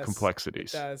adds It does. It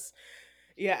complexities. does.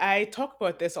 Yeah, I talk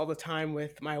about this all the time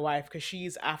with my wife because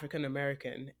she's African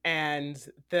American, and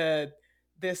the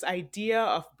this idea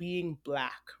of being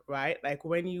black, right? Like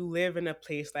when you live in a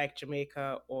place like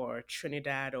Jamaica or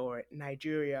Trinidad or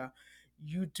Nigeria,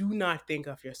 you do not think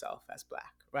of yourself as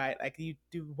black, right? Like you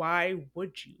do. Why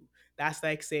would you? That's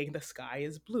like saying the sky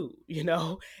is blue.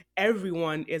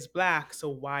 Everyone is black, so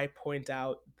why point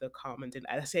out the common?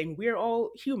 And saying we're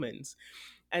all humans,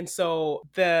 and so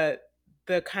the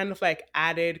kind of like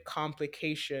added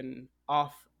complication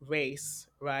of race,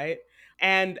 right?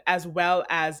 And as well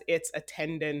as its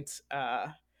attendant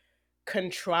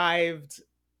contrived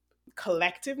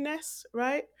collectiveness,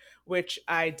 right? Which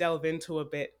I delve into a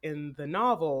bit in the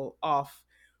novel of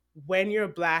when you're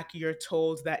black, you're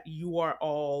told that you are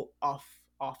all off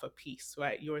a piece,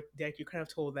 right? You're kind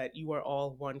of told that you are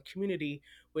all one community,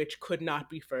 which could not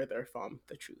be further from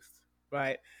the truth,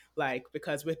 right? Like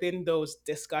because within those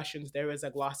discussions there is a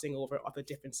glossing over of the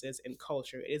differences in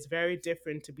culture. It is very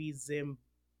different to be Zimbabwean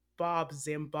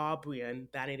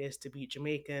than it is to be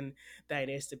Jamaican, than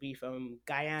it is to be from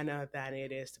Guyana, than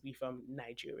it is to be from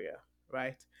Nigeria,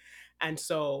 right? And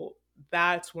so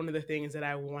that's one of the things that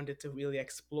I wanted to really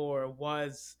explore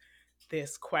was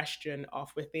this question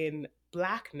of within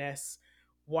blackness,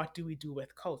 what do we do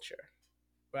with culture,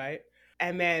 right?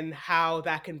 And then how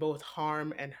that can both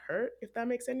harm and hurt, if that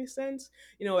makes any sense.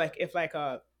 Like if like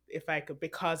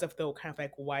because of the kind of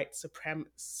like white supremacist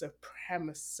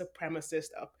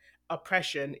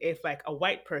oppression, if like a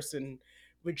white person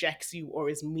rejects you or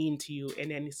is mean to you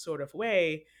in any sort of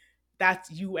way,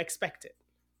 that's you expect it,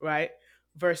 right?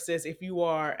 Versus if you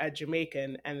are a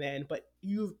Jamaican and then but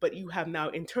you have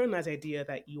now internalized idea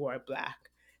that you are black,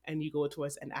 and you go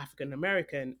towards an African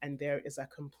American and there is a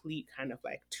complete kind of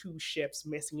like two ships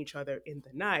missing each other in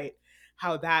the night,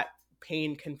 how that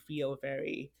pain can feel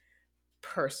very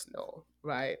personal,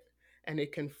 right? And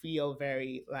it can feel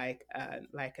very like a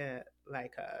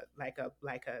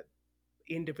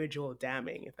individual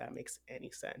damning, if that makes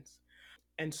any sense.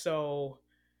 And so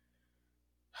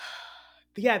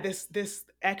yeah, this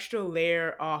extra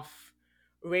layer of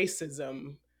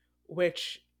racism,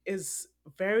 which is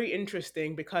very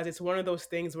interesting because it's one of those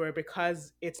things where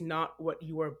because it's not what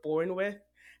you were born with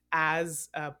as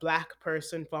a black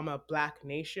person from a black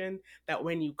nation, that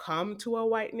when you come to a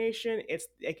white nation, it's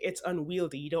like it's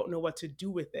unwieldy. You don't know what to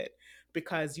do with it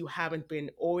because you haven't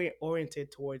been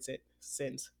oriented towards it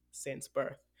since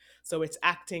birth. So it's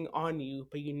acting on you,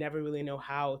 but you never really know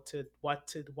what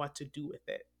to do with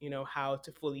it, how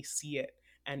to fully see it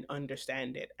and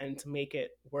understand it and to make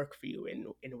it work for you in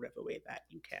whatever way that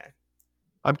you can.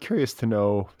 I'm curious to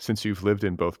know, since you've lived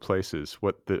in both places,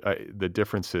 what the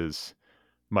differences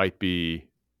might be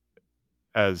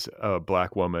as a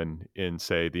Black woman in,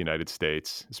 say, the United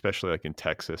States, especially like in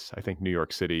Texas. I think New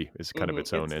York City is kind of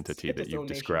its own entity It's that its you've own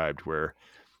nation. described, where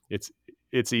it's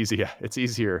it's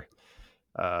easier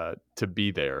to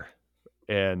be there.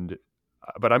 And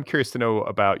but I'm curious to know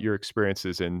about your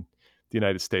experiences in the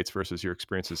United States versus your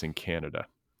experiences in Canada.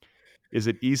 Is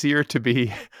it easier to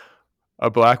be a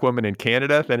Black woman in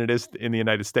Canada than it is in the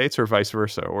United States, or vice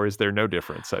versa, or is there no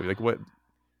difference? I mean, like what?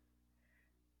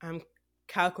 I'm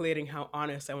calculating how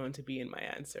honest I want to be in my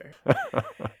answer.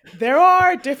 There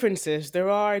are differences. There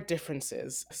are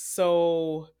differences.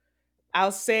 So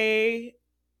I'll say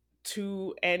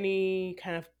to any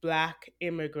kind of black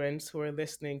immigrants who are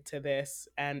listening to this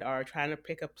and are trying to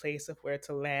pick a place of where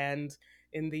to land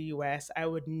in the US, I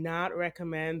would not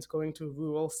recommend going to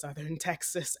rural southern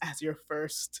Texas as your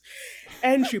first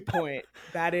entry point.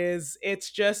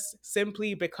 It's just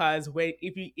simply because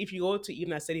if you go to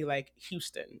even a city like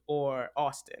Houston or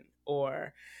Austin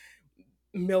or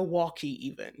Milwaukee,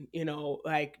 even,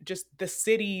 like just the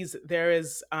cities,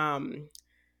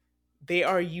 they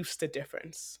are used to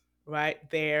difference, right?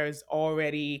 There's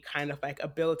already kind of like a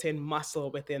built in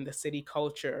muscle within the city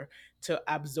culture to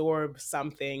absorb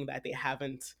something that they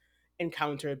haven't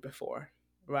encountered before,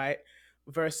 right?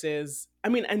 versus, I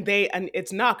mean, and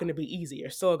it's not going to be easy. You're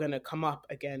still going to come up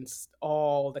against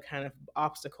all the kind of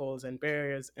obstacles and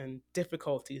barriers and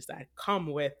difficulties that come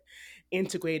with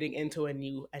integrating into a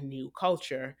new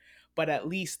culture, but at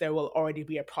least there will already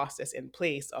be a process in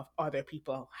place of other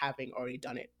people having already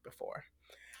done it before.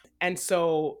 And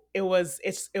so it was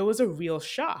a real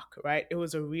shock, right? It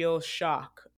was a real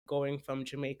shock going from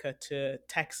Jamaica to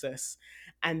Texas.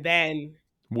 And then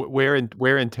Where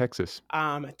in Texas?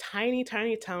 a tiny,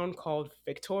 tiny town called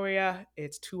Victoria.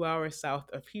 It's 2 hours south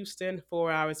of Houston,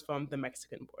 4 hours from the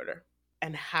Mexican border.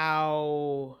 And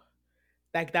how,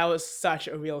 like, that was such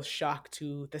a real shock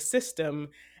to the system.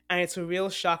 And it's a real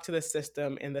shock to the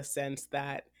system in the sense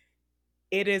that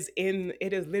it is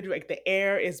literally like the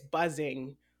air is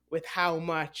buzzing with how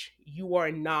much you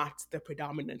are not the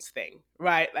predominant thing,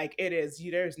 right? Like it is,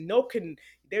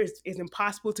 it's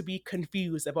impossible to be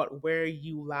confused about where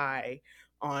you lie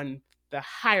on the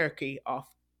hierarchy of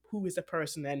who is a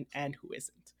person and who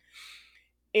isn't.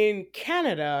 In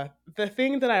Canada, the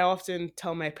thing that I often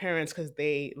tell my parents, because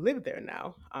they live there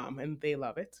now, and they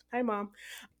love it. Hi, mom.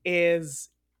 Is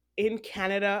in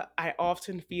Canada, I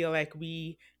often feel like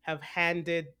we as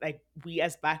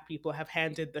Black people have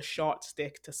handed the short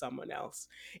stick to someone else,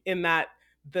 in that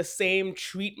the same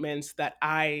treatments that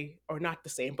or not the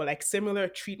same, but like similar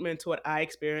treatment to what I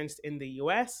experienced in the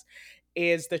US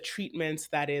is the treatments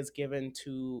that is given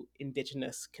to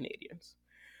Indigenous Canadians,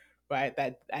 right?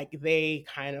 That like they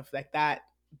kind of like that,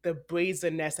 the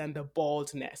brazenness and the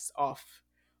baldness of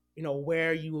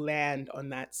where you land on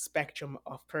that spectrum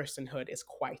of personhood is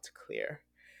quite clear.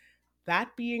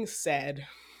 That being said,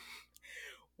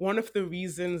 one of the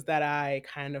reasons that I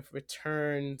kind of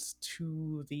returned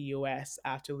to the US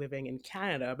after living in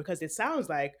Canada, because it sounds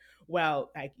like,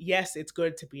 well, like, yes, it's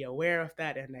good to be aware of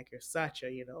that. And like, you're such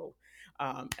a,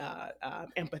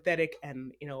 empathetic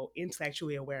and,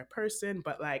 intellectually aware person.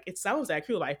 But like, it sounds like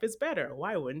your life is better.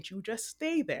 Why wouldn't you just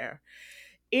stay there?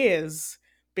 Is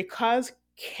because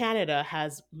Canada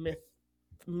has myth,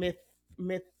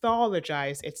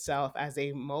 mythologized itself as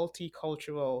a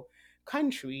multicultural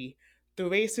country. The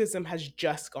racism has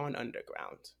just gone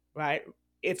underground, right?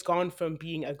 It's gone from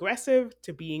being aggressive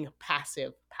to being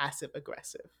passive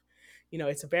aggressive.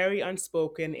 It's very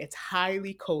unspoken, it's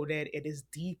highly coded, it is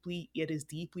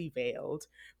deeply veiled,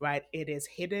 right? It is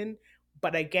hidden,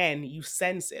 but again, you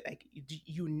sense it, like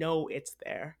you know it's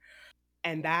there.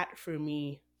 And that for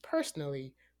me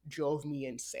personally drove me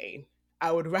insane.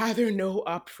 I would rather know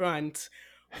upfront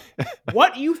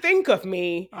what you think of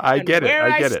me I and get it. where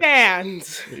I I get it.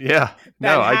 stand Yeah.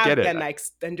 No, than I get have it. than like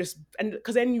than just and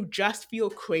because then you just feel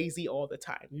crazy all the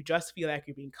time. You just feel like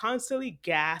you're being constantly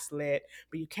gaslit,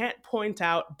 but you can't point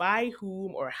out by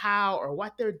whom or how or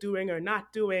what they're doing or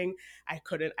not doing. I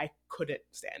couldn't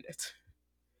stand it.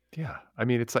 Yeah. I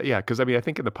mean, it's like, yeah, because I mean, I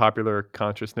think in the popular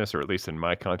consciousness, or at least in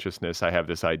my consciousness, I have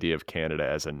this idea of Canada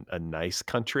as a nice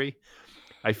country.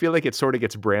 I feel like it sort of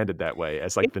gets branded that way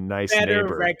as like It's the nice better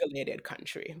neighbor. regulated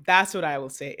country. That's what I will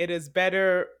say. It is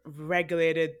better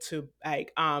regulated to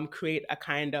like create a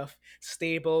kind of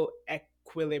stable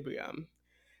equilibrium.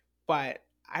 But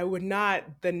I would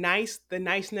not the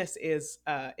niceness is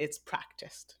it's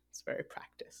practiced. It's very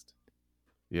practiced.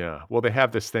 Yeah. Well, they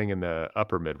have this thing in the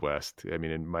upper Midwest. I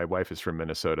mean, and my wife is from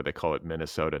Minnesota. They call it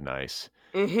Minnesota nice,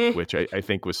 Mhm. which I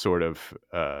think was sort of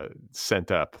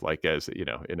sent up like as, in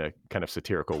a kind of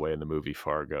satirical way in the movie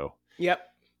Fargo, Yep.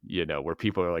 where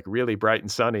people are like really bright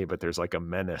and sunny, but there's like a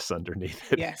menace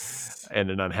underneath it Yes. and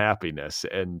an unhappiness.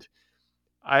 And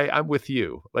I'm with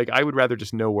you. Like, I would rather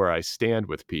just know where I stand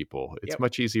with people. It's Yep.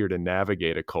 much easier to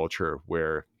navigate a culture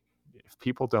where if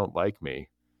people don't like me,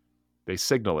 they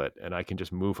signal it and I can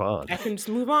just move on. I can just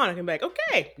move on. I can be like,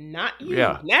 okay, not you.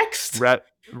 Yeah. Next.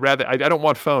 Rather, I don't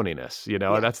want phoniness,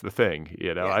 Yeah. that's the thing,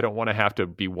 Yeah. I don't want to have to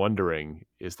be wondering,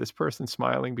 is this person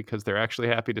smiling because they're actually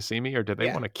happy to see me or do they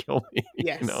Yeah. want to kill me?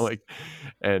 Yes. Like,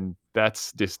 and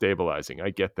that's destabilizing. I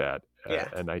get that. Yeah.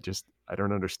 And I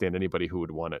don't understand anybody who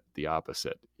would want it the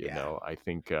opposite, Yeah. I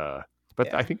think, but I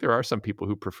Yeah. think there are some people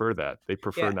who prefer that. They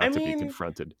prefer Yeah. I not to be mean,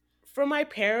 confronted. for my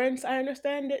parents, I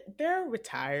understand it. They're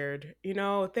retired. They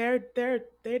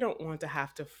don't want to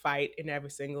have to fight in every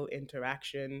single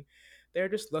interaction. They're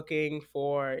just looking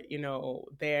for,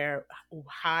 their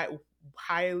high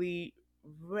highly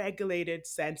regulated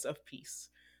sense of peace.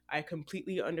 I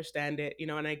completely understand it,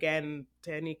 and again,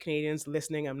 to any Canadians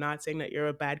listening, I'm not saying that you're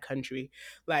a bad country.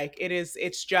 Like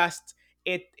it's just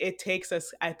it takes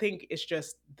us, I think it's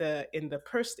just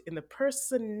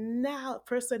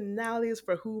personalities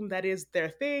for whom that is their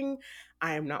thing.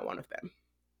 I am not one of them.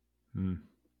 Hmm.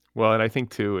 Well, and I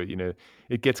think too,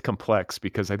 it gets complex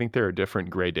because I think there are different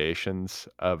gradations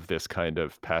of this kind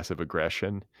of passive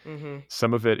aggression. Mm-hmm.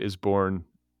 Some of it is born,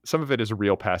 some of it is a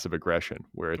real passive aggression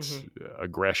where it's Mm-hmm.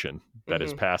 aggression that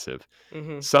is Mm-hmm. passive.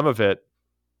 Mm-hmm. Some of it,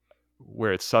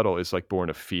 where it's subtle, is like born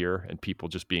of fear and people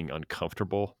just being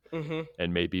uncomfortable Mm-hmm.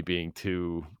 and maybe being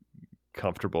too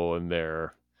comfortable in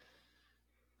their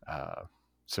uh,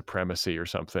 supremacy or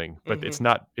something. But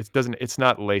Mm-hmm. it's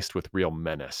not laced with real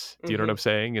menace. Do you know what I'm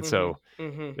saying? And Mm-hmm. so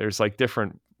Mm-hmm. there's like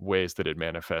different ways that it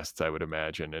manifests, I would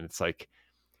imagine. And it's like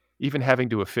even having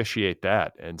to officiate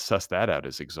that and suss that out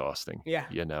is exhausting. Yeah.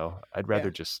 I'd Yeah.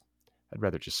 rather just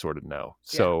sort of know.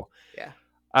 Yeah. So Yeah.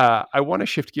 I want to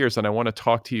shift gears and I want to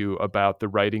talk to you about the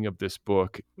writing of this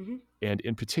book, Mm-hmm. and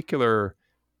in particular,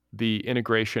 the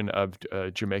integration of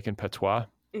Jamaican patois,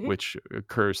 Mm-hmm. which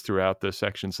occurs throughout the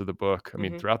sections of the book. I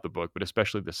mean, Mm-hmm. throughout the book, but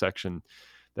especially the section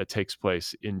that takes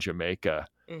place in Jamaica.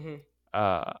 Mm-hmm.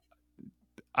 Uh,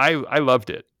 I loved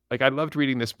it. Like I loved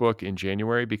reading this book in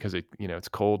January because it's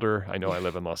colder. I know I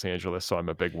live in Los Angeles, so I'm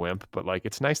a big wimp, but like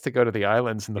it's nice to go to the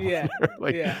islands in the Yeah. winter.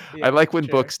 Like Yeah. I Yeah. like when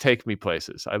Sure. books take me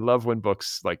places. I love when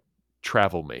books like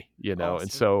travel me, and Awesome.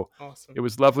 so it Awesome.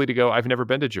 was lovely to go. I've never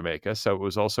been to Jamaica, so it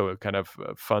was also kind of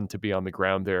fun to be on the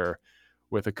ground there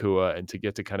with Akua and to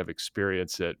get to kind of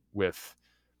experience it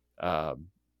um,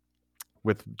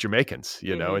 with Jamaicans,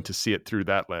 Mm-hmm. and to see it through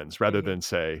that lens rather Mm-hmm. than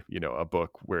say, a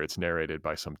book where it's narrated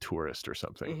by some tourist or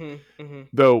something. Mm-hmm. Mm-hmm.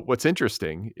 Though what's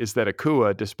interesting is that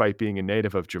Akua, despite being a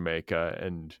native of Jamaica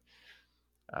and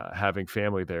having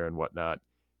family there and whatnot,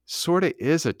 sort of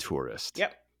is a tourist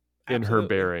Yep. in her Absolutely.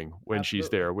 bearing when she's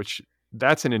Absolutely. there, which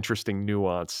that's an interesting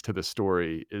nuance to the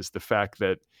story, is the fact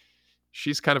that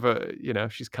she's kind of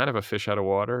a fish out of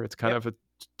water. It's kind Yep. of a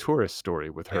tourist story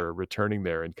with Yep. her returning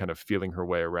there and kind of feeling her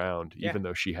way around, Yeah. even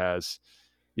though she has,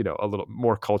 a little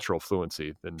more cultural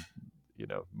fluency than,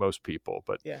 most people.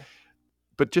 Yeah.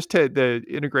 But just to the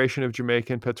integration of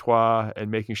Jamaican patois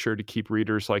and making sure to keep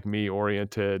readers like me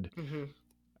oriented, Mm-hmm.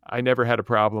 I never had a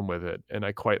problem with it, and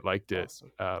I quite liked it.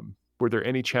 Awesome. Were there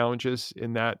any challenges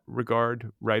in that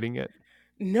regard writing it?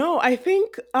 No, I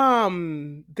think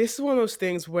this is one of those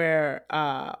things where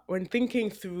when thinking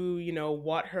through,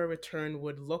 what her return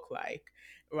would look like,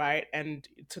 right? And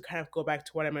to kind of go back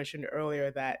to what I mentioned earlier,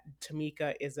 that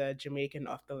Tamika is a Jamaican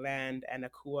of the land and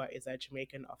Akua is a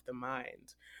Jamaican of the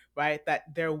mind, right?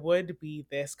 That there would be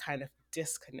this kind of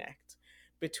disconnect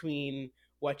between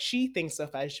what she thinks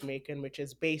of as Jamaican, which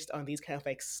is based on these kind of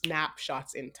like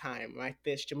snapshots in time, right?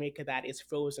 This Jamaica that is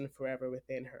frozen forever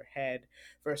within her head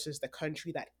versus the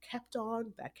country that kept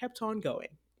on going,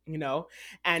 you know?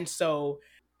 And so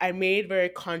I made very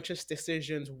conscious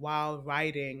decisions while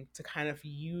writing to kind of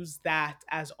use that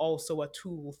as also a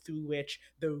tool through which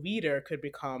the reader could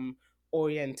become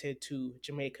oriented to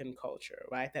Jamaican culture,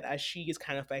 right? That as she is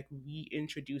kind of like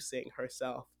reintroducing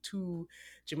herself to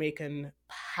Jamaican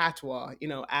patois,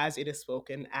 as it is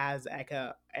spoken as like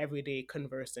a everyday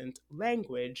conversant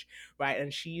language, right?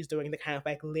 And she's doing the kind of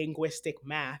like linguistic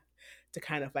math to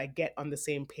kind of like get on the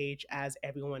same page as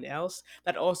everyone else.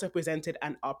 That also presented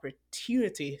an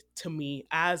opportunity to me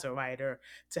as a writer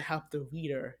to help the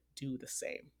reader do the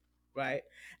same, right?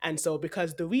 And so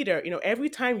because the reader, every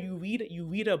time you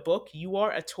read a book, you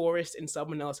are a tourist in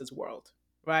someone else's world,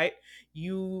 right?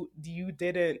 You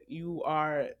didn't you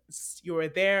were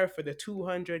there for the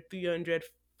 200, 300,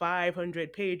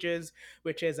 500 pages,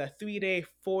 which is a 3-day,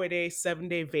 4-day,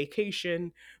 7-day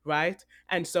vacation, right?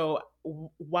 And so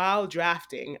while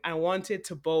drafting, I wanted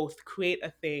to both create a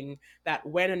thing that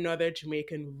when another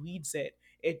Jamaican reads it,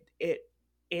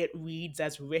 it reads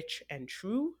as rich and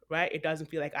true, right? It doesn't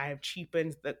feel like I have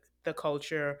cheapened the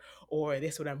culture, or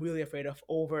this what I'm really afraid of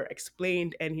over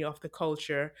explained any of the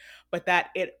culture, but that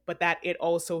it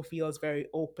also feels very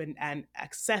open and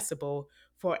accessible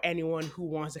for anyone who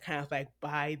wants to kind of like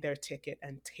buy their ticket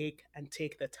and take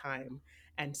the time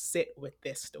and sit with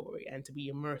this story and to be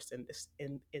immersed in this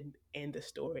in the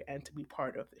story and to be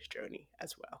part of this journey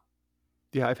as well.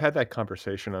 Yeah, I've had that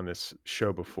conversation on this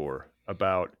show before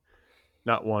about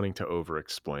not wanting to over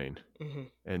explain Hmm.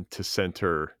 and to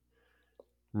center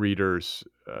readers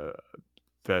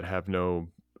that have no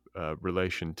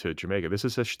relation to Jamaica. This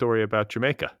is a story about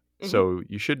Jamaica. Hmm. So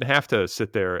you shouldn't have to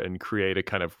sit there and create a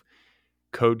kind of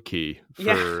code key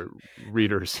Yeah. for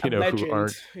readers, A who legend,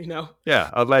 aren't. Yeah,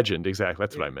 a legend. Exactly.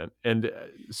 That's what I Yeah. meant. And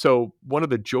so one of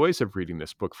the joys of reading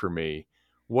this book for me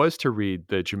was to read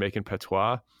the Jamaican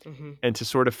patois Hmm. and to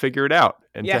sort of figure it out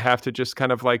and to Yeah. have to just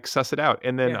kind of like suss it out.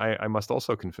 And then Yeah. I must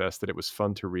also confess that it was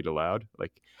fun to read aloud.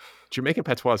 Like Jamaican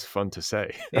patois is fun to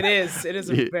say. It is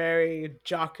a It- very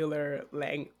jocular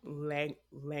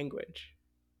language.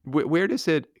 where does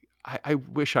it? I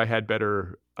wish I had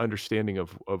better understanding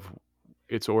of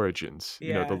its origins,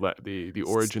 Yeah. the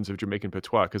origins of Jamaican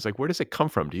patois, because like, where does it come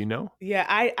from? Do you know? Yeah,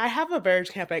 I have a very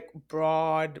kind of like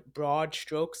broad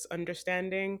strokes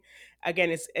understanding. Again,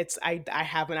 it's I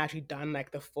haven't actually done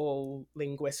like the full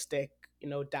linguistic,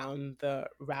 down the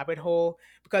rabbit hole,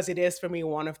 because it is for me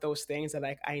one of those things that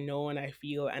like I know and I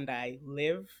feel and I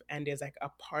live and is like a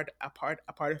part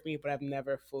of me, but I've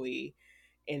never fully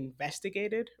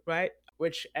investigated, right?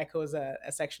 Which echoes a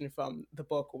section from the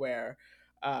book where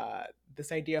uh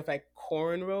this idea of like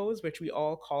cornrows, which we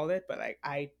all call it, but like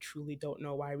I truly don't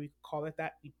know why we call it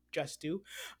that. We just do.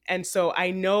 And so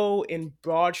I know in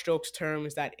broad strokes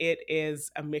terms that it is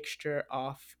a mixture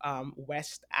of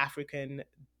West African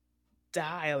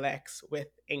dialects with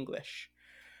English.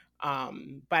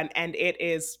 But and it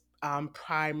is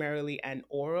primarily an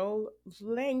oral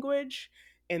language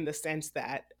in the sense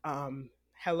that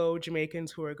hello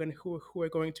Jamaicans who are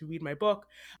going to read my book,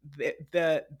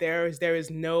 there is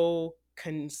no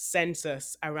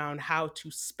consensus around how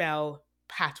to spell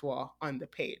patois on the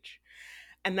page.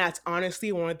 And that's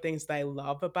honestly one of the things that I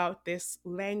love about this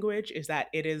language is that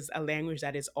it is a language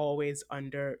that is always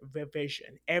under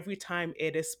revision. Every time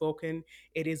it is spoken,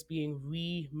 it is being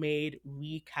remade,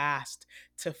 recast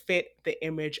to fit the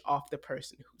image of the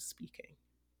person who's speaking.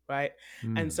 Right.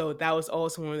 And Hmm. so that was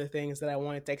also one of the things that I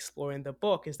wanted to explore in the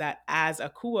book is that as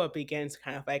Akua begins to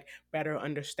kind of like better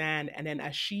understand, and then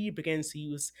as she begins to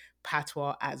use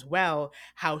patois as well,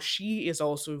 how she is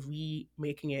also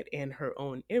remaking it in her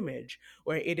own image,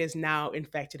 where it is now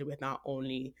infected with not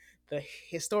only the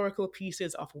historical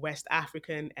pieces of West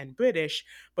African and British,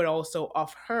 but also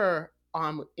of her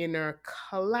inner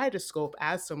kaleidoscope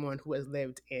as someone who has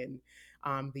lived in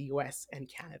the US and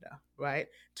Canada, right?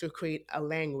 To create a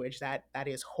language that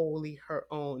is wholly her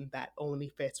own, that only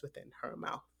fits within her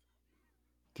mouth.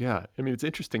 Yeah, I mean, it's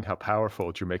interesting how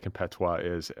powerful Jamaican patois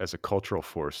is as a cultural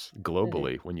force Hmm.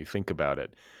 globally when you think about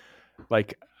it.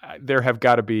 Like, there have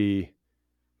got to be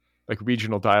like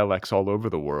regional dialects all over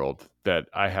the world that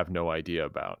I have no idea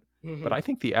about. But Hmm. I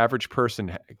think the average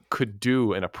person could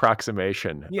do an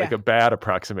approximation, like Yeah, a bad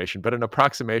approximation, but an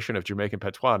approximation of Jamaican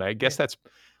patois. And I yeah. guess that's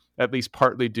at least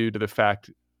partly due to the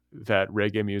fact that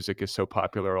reggae music is so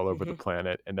popular all over the Hmm.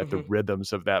 planet and that the Hmm.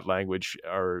 rhythms of that language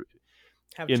are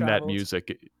Have in that traveled.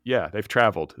 music. Yeah, they've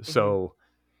traveled. Hmm. So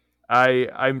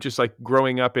I'm just like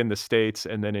growing up in the States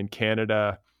and then in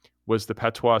Canada. Was the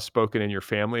patois spoken in your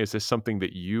family? Is this something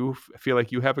that you feel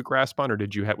like you have a grasp on, or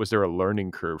was there a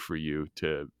learning curve for you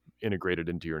to integrate it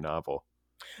into your novel?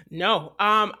 No,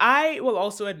 I will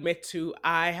also admit to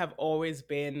I have always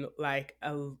been like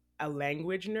a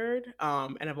language nerd,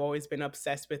 and I've always been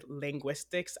obsessed with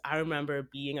linguistics. I remember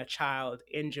being a child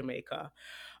in Jamaica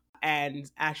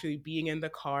and actually being in the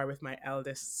car with my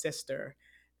eldest sister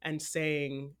and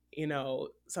saying,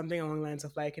 something along the lines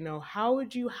of like, how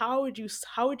would you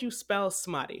spell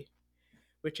smutty,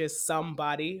 which is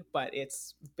somebody, but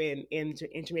it's been in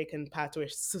Jamaican patois,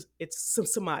 it's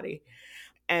somebody.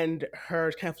 And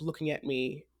her kind of looking at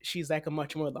me, she's like a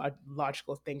much more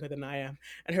logical thinker than I am,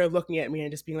 and her looking at me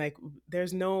and just being like,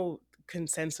 there's no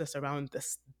consensus around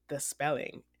this the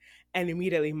spelling. And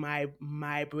immediately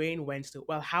my brain went to,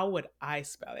 well, how would I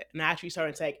spell it? And I actually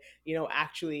started to like,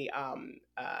 actually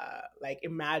like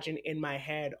imagine in my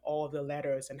head all the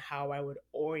letters and how I would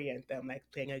orient them, like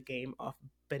playing a game of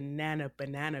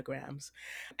bananagrams.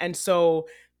 And so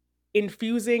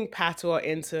infusing patois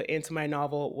into my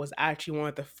novel was actually one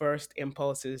of the first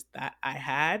impulses that I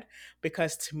had,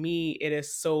 because to me it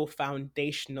is so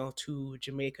foundational to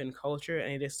Jamaican culture,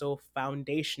 and it is so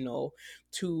foundational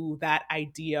to that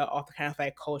idea of kind of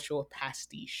like cultural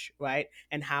pastiche, right?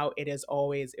 And how it is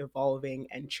always evolving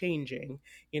and changing,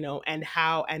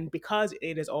 and because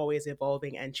it is always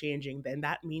evolving and changing, then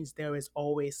that means there is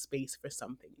always space for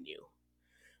something new,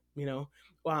 you know,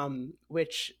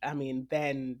 which I mean,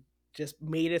 then just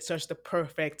made it such the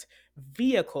perfect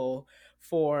vehicle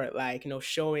for like,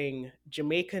 showing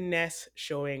Jamaicanness,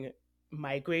 showing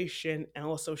migration, and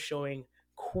also showing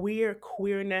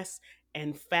queerness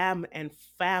and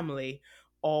family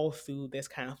all through this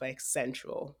kind of like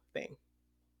central thing.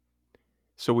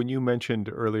 So when you mentioned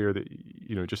earlier that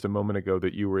just a moment ago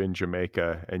that you were in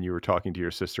Jamaica and you were talking to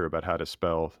your sister about how to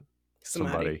spell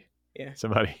Somebody, somebody, yeah.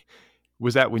 somebody,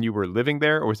 was that when you were living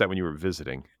there or was that when you were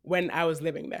visiting? When I was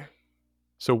living there,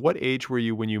 So what age were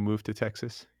you when you moved to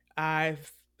Texas? I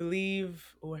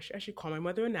believe, oh, I should call my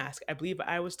mother and ask. I believe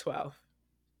I was 12.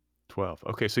 12.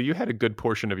 Okay, so you had a good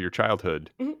portion of your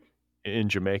childhood Mhm. in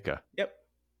Jamaica Yep.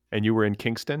 and you were in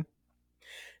Kingston?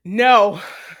 No.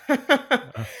 Uh,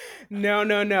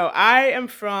 No. I am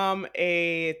from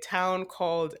a town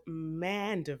called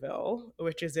Mandeville,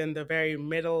 which is in the very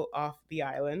middle of the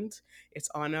island. It's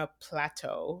on a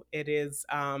plateau. It is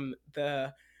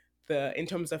the in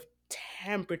terms of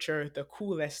temperature, the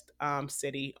coolest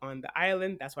city on the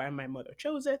island. That's why my mother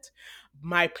chose it.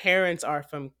 My parents are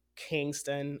from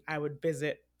Kingston. I would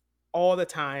visit all the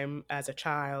time as a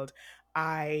child.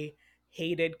 I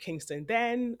hated Kingston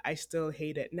then. I still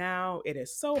hate it now. It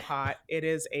is so hot. It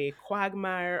is a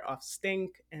quagmire of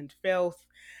stink and filth.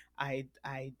 I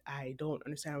don't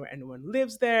understand where anyone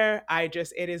lives there.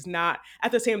 It is not,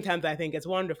 at the same time that I think it's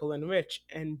wonderful and rich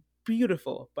and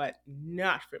beautiful, but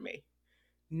not for me.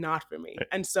 Not for me. And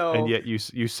and so yet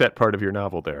you set part of your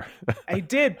novel there. I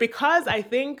did, because I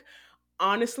think,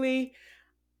 honestly,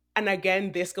 and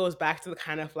again, this goes back to the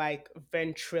kind of like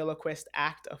ventriloquist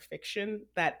act of fiction,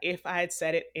 that if I had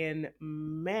said it in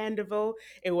Mandeville,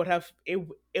 it would have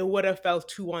felt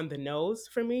too on the nose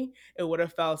for me. It would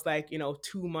have felt like,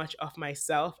 too much of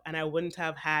myself, and I wouldn't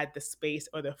have had the space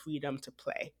or the freedom to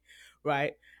play,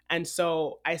 right? And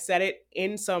so I said it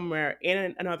in somewhere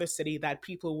in another city that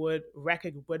people would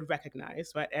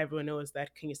recognize, right? Everyone knows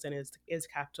that Kingston is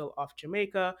capital of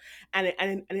Jamaica, and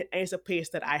it's a place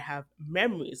that I have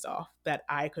memories of, that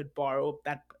I could borrow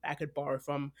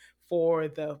from for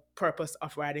the purpose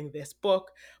of writing this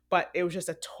book. But it was just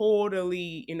a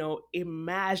totally,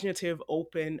 imaginative,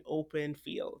 open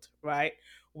field, right?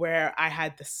 Where I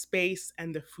had the space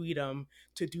and the freedom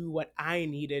to do what I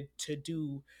needed to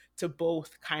do, to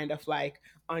both kind of like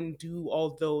undo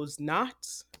all those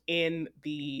knots in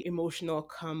the emotional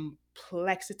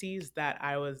complexities that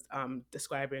I was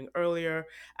describing earlier,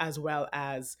 as well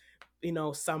as,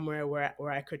 somewhere where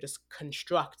I could just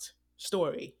construct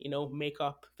story, make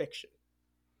up fiction.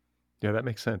 Yeah, that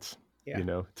makes sense. Yeah.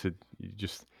 To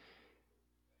just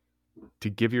to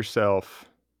give yourself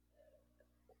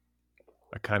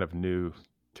a kind of new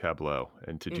tableau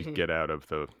and to just Hmm. get out of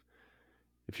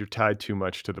if you're tied too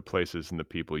much to the places and the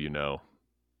people It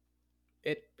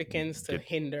you begins to get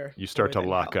hinder you start more to than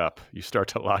lock help. up. You start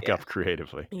to lock Yeah. up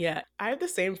creatively. Yeah, I have the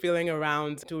same feeling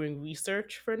around doing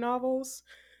research for novels,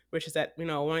 which is that, one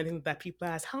of the things that people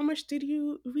ask, how much did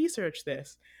you research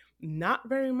this? Not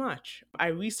very much. I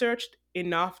researched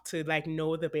enough to like to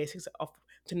know the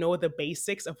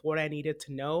basics of what I needed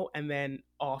to know, and then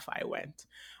off I went.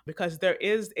 Because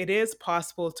it is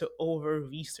possible to over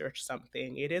research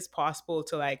something. It is possible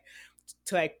to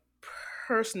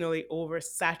personally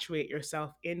oversaturate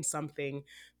yourself in something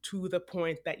to the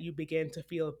point that you begin to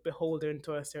feel beholden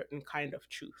to a certain kind of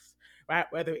truth, right?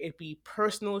 Whether it be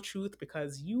personal truth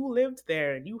because you lived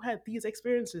there and you had these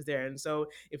experiences there. And so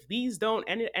if these don't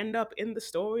end up in the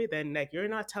story, then like you're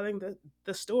not telling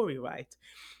the story right.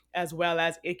 As well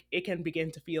as it can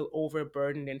begin to feel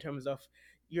overburdened in terms of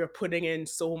you're putting in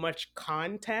so much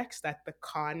context that the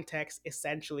context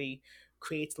essentially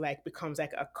becomes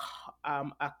like a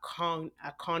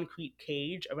concrete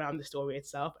cage around the story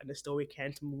itself, and the story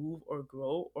can't move or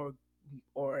grow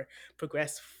or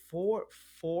progress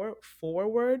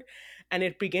forward, and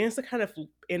it begins to kind of,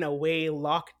 in a way,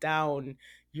 lock down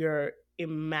your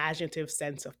imaginative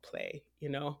sense of play,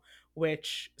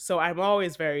 which, so I'm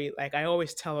always very, like, I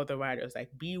always tell other writers, like,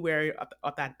 be wary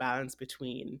of that balance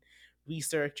between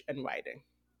research and writing.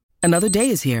 Another day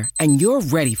is here, and you're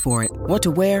ready for it. What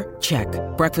to wear? Check.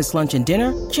 Breakfast, lunch, and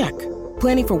dinner? Check.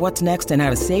 Planning for what's next and how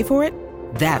to save for it?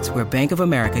 That's where Bank of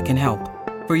America can help.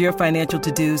 For your financial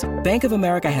to-dos, Bank of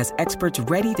America has experts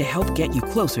ready to help get you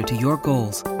closer to your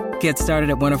goals. Get started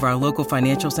at one of our local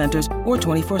financial centers or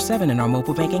 24/7 in our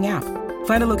mobile banking app.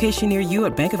 Find a location near you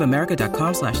at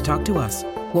bankofamerica.com/talktous.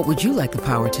 What would you like the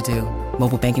power to do?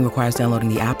 Mobile banking requires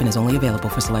downloading the app and is only available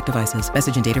for select devices.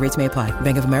 Message and data rates may apply.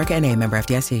 Bank of America NA, member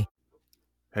FDIC.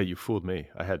 Hey, you fooled me.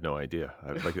 I had no idea.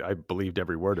 I believed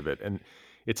every word of it. And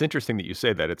it's interesting that you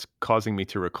say that. It's causing me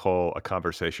to recall a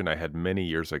conversation I had many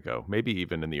years ago, maybe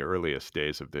even in the earliest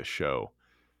days of this show,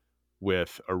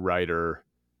 with a writer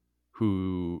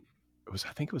who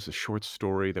I think it was a short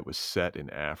story that was set in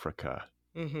Africa.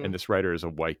 Mm-hmm. And this writer is a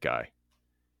white guy.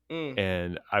 Mm.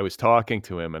 And I was talking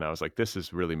to him and I was like, this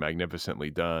is really magnificently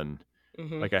done.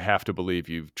 Mm-hmm. Like, I have to believe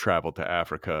you've traveled to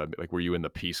Africa. Like, were you in the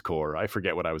Peace Corps? I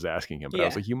forget what I was asking him, but I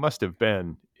was Yeah. like, you must have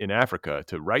been in Africa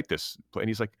to write this. And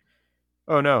he's like,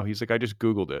 oh no. He's like, I just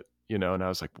Googled it, And I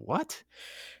was like, what?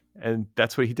 And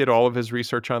that's what he did, all of his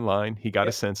research online. He got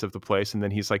a Yep. sense of the place. And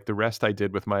then he's like, the rest I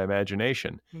did with my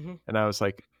imagination. Mm-hmm. And I was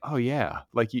like, oh yeah.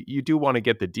 Like you do want to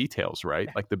get the details, right?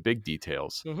 Yeah. Like the big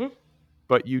details, Mm-hmm.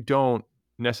 but you don't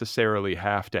necessarily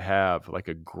have to have like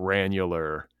a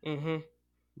granular Mm-hmm.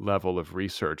 level of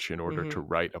research in order Hmm. to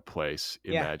write a place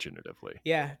Yeah. imaginatively.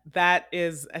 Yeah, that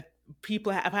is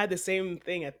people. I've had the same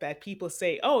thing at that people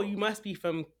say, "Oh, you must be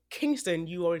from Kingston.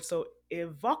 You are so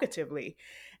evocatively,"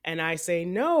 and I say,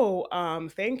 "No,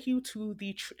 thank you to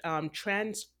the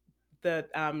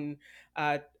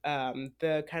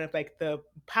the kind of like the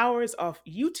powers of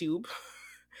YouTube."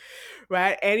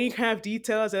 Right, any kind of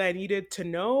details that I needed to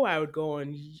know, I would go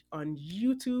on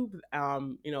YouTube,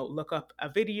 look up a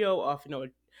video of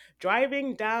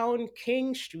driving down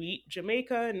King Street,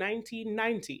 Jamaica,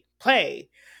 1990, play.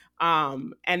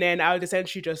 And then I would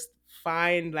essentially just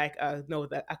find like a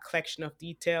collection of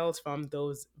details from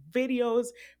those videos,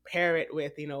 pair it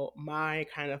with my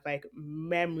kind of like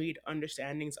memoried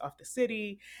understandings of the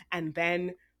city, and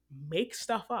then make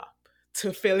stuff up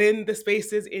to fill in the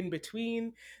spaces in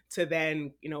between, to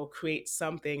then create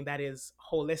something that is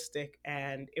holistic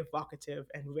and evocative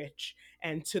and rich,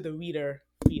 and to the reader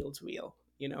feels real.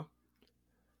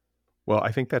 Well,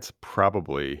 I think that's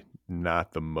probably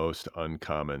not the most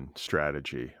uncommon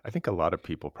strategy. I think a lot of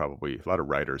people a lot of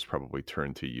writers probably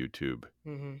turn to YouTube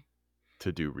Hmm.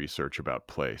 to do research about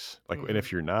place. Like, and Hmm.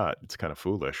 if you're not, it's kind of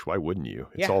foolish. Why wouldn't you?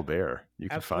 It's Yeah, all there. You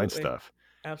can find absolutely. stuff.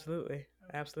 Absolutely.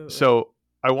 So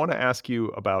I want to ask you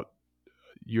about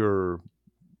your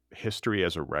history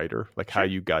as a writer, like how Sure.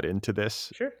 you got into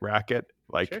this Sure. racket.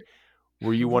 Like, Sure.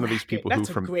 were you one of these Racket, people who that's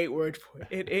a from great word for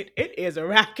it. It is a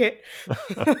racket.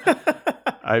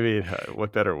 I mean,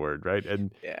 what better word, right?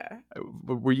 And Yeah.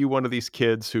 were you one of these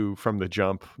kids who from the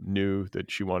jump knew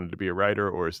that she wanted to be a writer,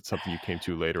 or is it something you came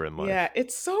to later in Yeah, life?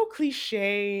 it's so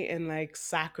cliche and like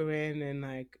saccharine and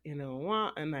like,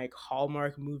 and like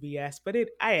Hallmark movie-esque, but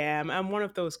I'm one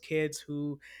of those kids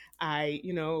who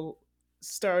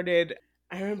started.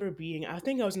 I remember I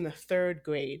think I was in the third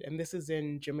grade, and this is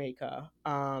in Jamaica.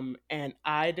 And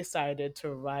I decided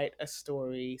to write a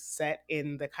story set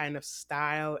in the kind of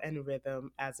style and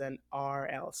rhythm as an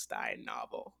R.L. Stein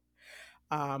novel.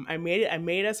 I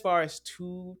made as far as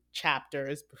two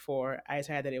chapters before I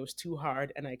decided that it was too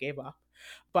hard and I gave up.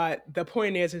 But the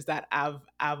point is that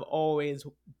I've always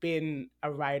been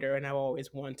a writer and I've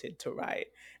always wanted to write.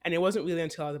 And it wasn't really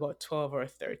until I was about 12 or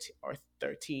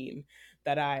 13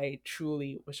 that I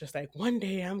truly was just like, one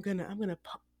day I'm gonna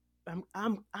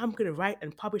write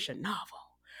and publish a novel.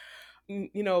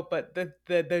 But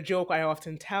the joke I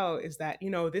often tell is that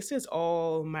this is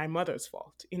all my mother's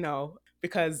fault,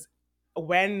 because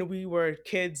when we were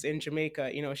kids in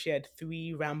Jamaica, she had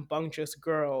three rambunctious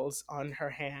girls on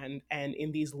her hand, and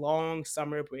in these long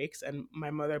summer breaks, and my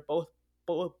mother both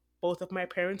of my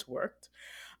parents worked,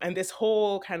 and this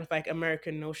whole kind of like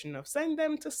American notion of send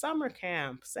them to summer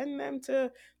camp, send them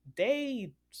to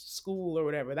day school or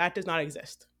whatever, that does not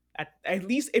exist. At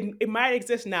least it might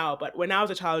exist now, but when I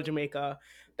was a child in Jamaica,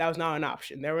 that was not an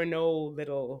option. There were no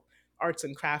little arts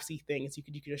and craftsy things you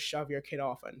could just shove your kid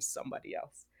off on somebody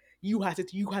else. You had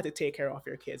to take care of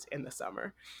your kids in the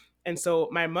summer. And so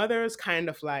my mother's kind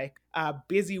of like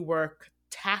busy work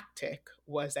tactic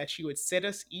was that she would sit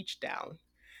us each down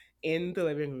in the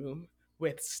living room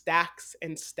with stacks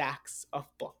and stacks of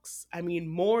books. I mean,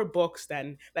 more books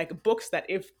than like books that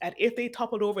if they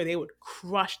toppled over, they would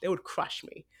crush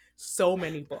me. So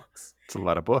many books. It's a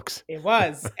lot of books. It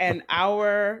was. And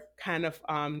our kind of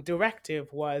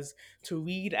directive was to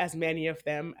read as many of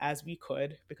them as we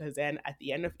could, because then at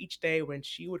the end of each day, when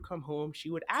she would come home,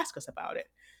 she would ask us about it.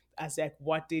 As like,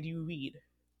 what did you read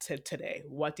today?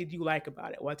 What did you like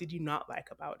about it? What did you not like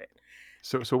about it?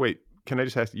 So wait, can I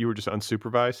just ask? You were just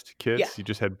unsupervised Yeah. kids. You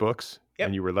just had books, and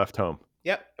Yep. you were left home.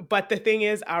 Yep. But the thing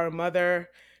is, our mother,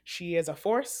 she is a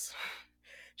force.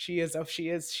 She is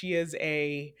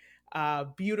a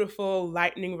beautiful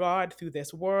lightning rod through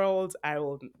this world. I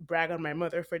will brag on my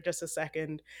mother for just a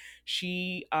second.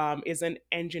 She is an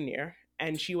engineer,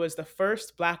 and she was the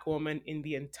first Black woman in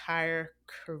the entire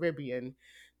Caribbean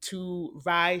to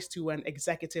rise to an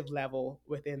executive level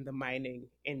within the mining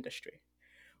industry,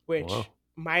 Whoa. which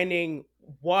mining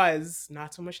was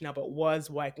not so much now, but was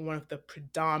like one of the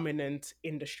predominant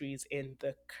industries in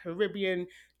the Caribbean,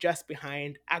 just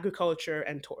behind agriculture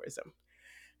and tourism.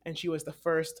 And she was the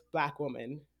first Black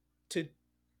woman to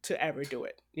ever do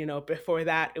it. Before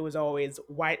that, it was always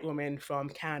white women from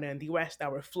Canada and the West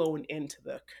that were flown into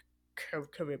the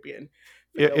Caribbean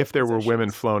for those If there were women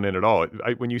positions. flown in at all,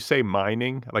 when you say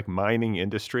mining, like mining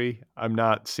industry, I'm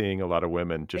not seeing a lot of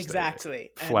women just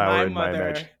Exactly. And flower my in my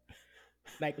imagine. mother,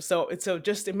 like, so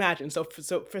just imagine. So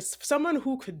for someone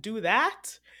who could do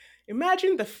that,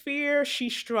 imagine the fear she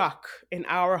struck in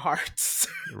our hearts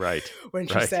Right. when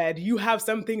she Right. said, "You have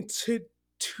something to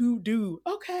do."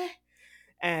 Okay.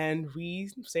 And we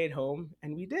stayed home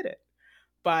and we did it.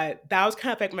 But that was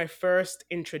kind of like my first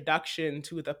introduction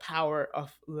to the power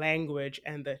of language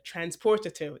and the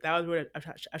transportative. That was what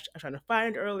I was trying to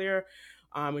find earlier,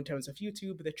 in terms of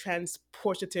YouTube, the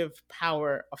transportative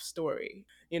power of story.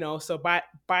 So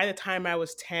by the time I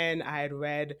was 10, I had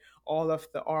read all of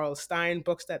the R.L. Stein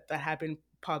books that had been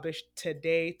published to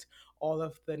date, all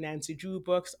of the Nancy Drew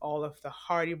books, all of the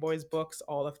Hardy Boys books,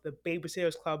 all of the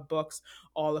Babysitters Club books,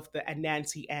 all of the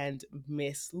Nancy and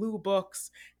Miss Lou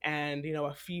books, and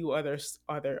a few other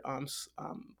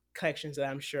collections that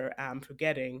I'm sure I'm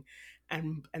forgetting,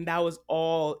 and that was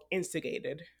all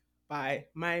instigated by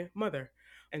my mother.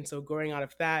 And so growing out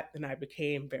of that, then I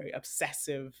became very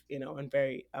obsessive, and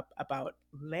very up about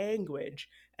language,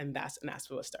 and that's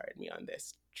what started me on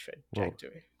this Well,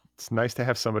 trajectory. it's nice to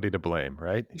have somebody to blame,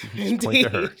 right? You can just point to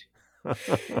her.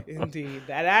 Indeed. Indeed.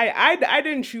 That I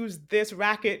didn't choose this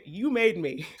racket. You made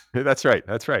me. That's right.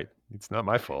 That's right. It's not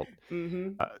my fault.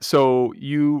 Hmm. So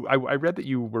I read that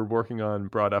you were working on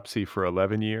Broad Upsea for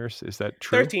 11 years. Is that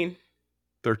true? 13.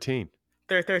 13.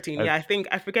 13. Yeah,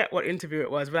 I forget what interview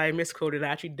it was, but I misquoted. I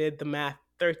actually did the math.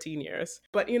 13 years.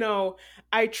 But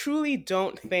I truly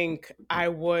don't think I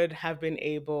would have been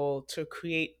able to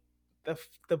create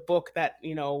the book that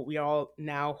we all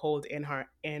now hold in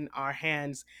our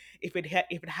hands if it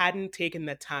hadn't taken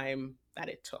the time that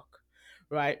it took,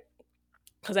 right?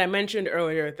 Because I mentioned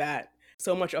earlier that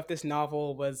so much of this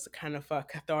novel was kind of a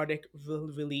cathartic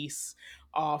release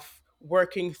of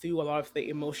working through a lot of the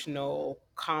emotional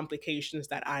complications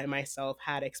that I myself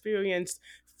had experienced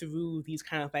through these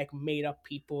kind of like made up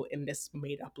people in this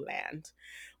made up land.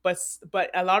 But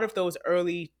a lot of those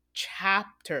early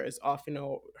chapters of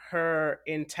her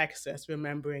in Texas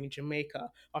remembering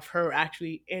Jamaica, of her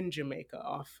actually in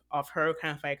Jamaica, of her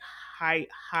kind of like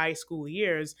high school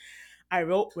years, I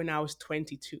wrote when I was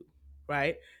 22,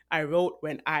 right? I wrote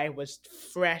when I was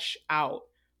fresh out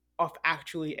of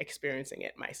actually experiencing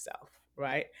it myself,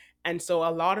 right? And so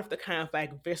a lot of the kind of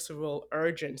like visceral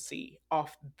urgency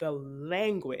of the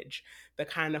language, the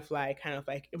kind of like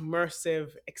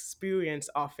immersive experience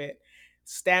of it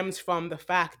stems from the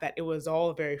fact that it was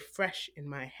all very fresh in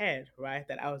my head, right?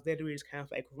 That I was literally just kind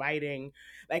of like writing,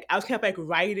 like I was kind of like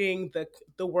writing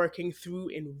the working through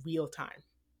in real time,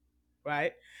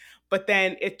 right? But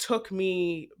then it took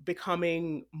me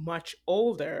becoming much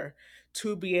older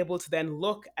to be able to then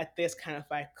look at this kind of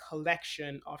like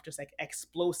collection of just like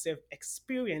explosive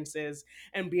experiences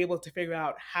and be able to figure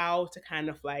out how to kind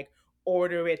of like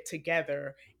order it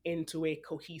together into a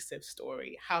cohesive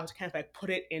story, how to kind of like put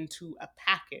it into a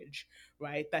package,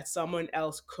 right? That someone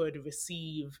else could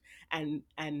receive and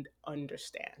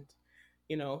understand.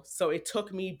 So it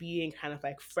took me being kind of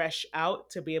like fresh out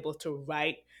to be able to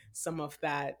write some of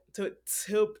that,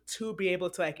 to be able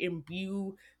to like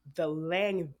imbue the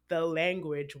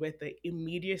language with the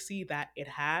immediacy that it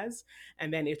has.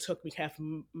 And then it took me kind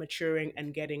of maturing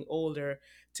and getting older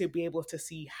to be able to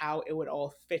see how it would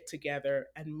all fit together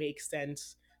and make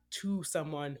sense to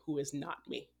someone who is not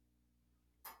me.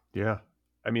 Yeah.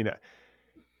 I mean,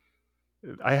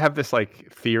 I have this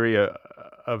like theory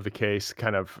of the case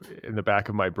kind of in the back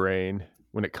of my brain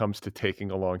when it comes to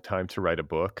taking a long time to write a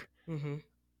book. Hmm.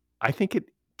 I think it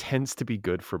tends to be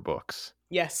good for books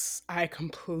Yes, I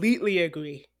completely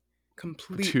agree.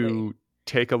 Completely. to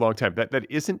take a long time. That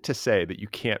isn't to say that you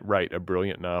can't write a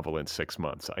brilliant novel in 6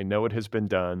 months. I know it has been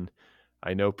done.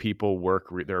 I know people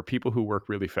there are people who work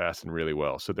really fast and really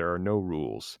well, so there are no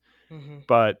rules. Hmm.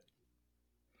 But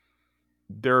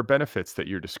there are benefits that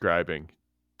you're describing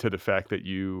to the fact that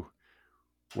you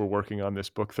were working on this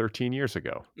book 13 years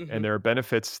ago. Hmm. And there are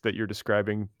benefits that you're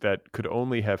describing that could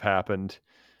only have happened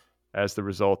as the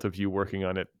result of you working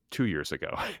on it 2 years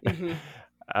ago. Hmm.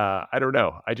 I don't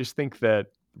know. I just think that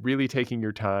really taking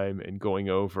your time and going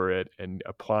over it and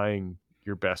applying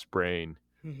your best brain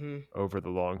Hmm. over the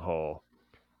long haul,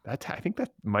 I think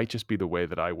that might just be the way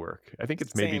that I work. I think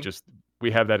it's maybe Same. just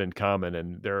we have that in common.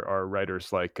 And there are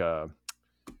writers like, oh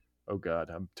God,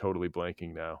 I'm totally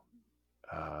blanking now.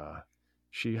 Uh,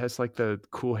 she has like the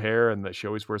cool hair and that she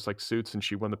always wears like suits and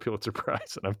she won the Pulitzer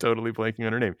Prize and I'm totally blanking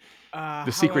on her name. The How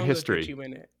Secret long ago did History. you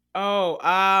win it?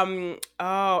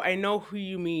 I know who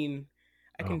you mean.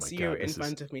 I Oh can my see her God, in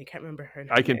front of me. Can't remember her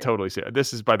I can name. totally say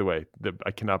this is, by the way,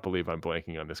 I cannot believe I'm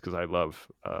blanking on this because I love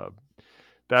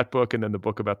that book and then the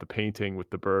book about the painting with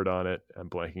the bird on it. I'm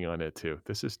blanking on it too.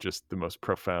 This is just the most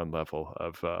profound level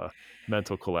of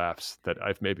mental collapse that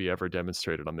I've maybe ever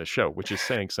demonstrated on this show, which is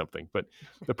saying something. But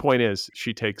the point is,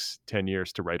 she takes 10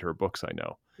 years to write her books, I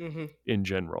know, Hmm. in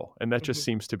general. And that just Hmm.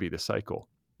 seems to be the cycle.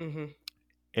 Hmm.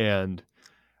 And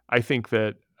I think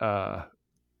that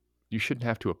you shouldn't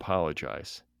have to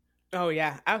apologize Oh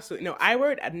yeah, absolutely. No, I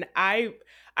worked and I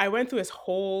went through this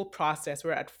whole process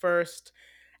where at first,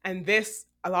 and this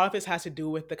a lot of this has to do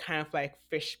with the kind of like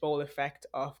fishbowl effect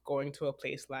of going to a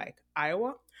place like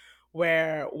Iowa,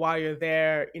 where while you're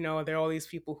there, there are all these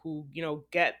people who,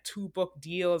 get two book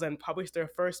deals and publish their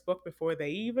first book before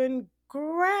they even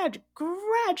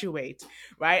graduate,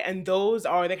 right? And those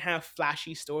are the kind of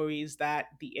flashy stories that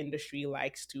the industry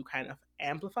likes to kind of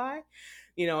amplify,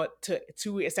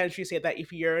 to essentially say that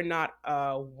if you're not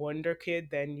a wonder kid,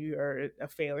 then you're a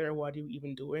failure. What are you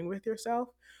even doing with yourself?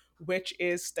 Which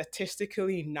is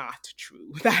statistically not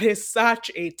true. That is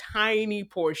such a tiny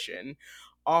portion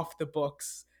of the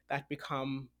books that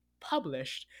become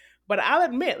published. But I'll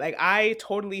admit, like, I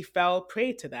totally fell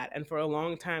prey to that, and for a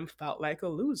long time felt like a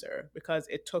loser because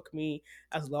it took me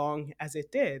as long as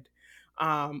it did,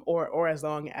 or as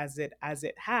long as it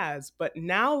has. But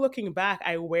now looking back,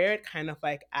 I wear it kind of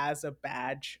like as a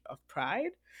badge of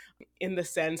pride, in the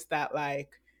sense that,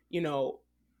 like, you know,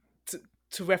 to,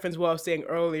 to reference what I was saying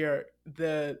earlier,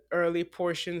 the early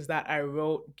portions that I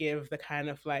wrote give the kind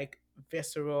of like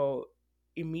visceral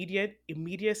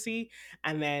immediacy,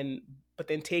 and then but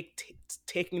then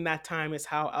taking that time is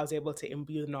how I was able to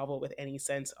imbue the novel with any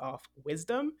sense of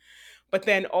wisdom. But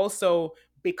then also,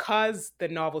 because the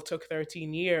novel took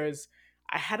 13 years,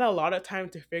 I had a lot of time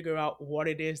to figure out what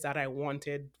it is that I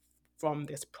wanted from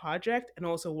this project, and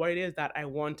also what it is that I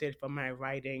wanted from my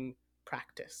writing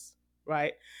practice,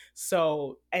 right?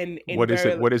 So, and in What is it?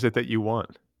 very, What is it that you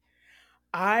want?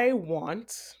 I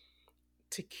want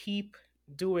to keep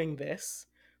doing this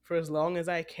for as long as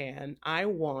I can. I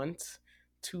want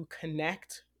to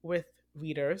connect with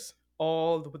readers,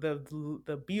 all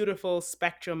the beautiful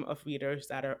spectrum of readers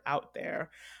that are out there.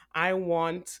 I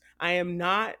am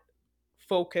not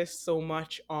focused so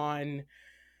much on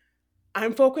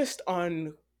I'm focused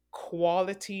on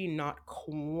quality, not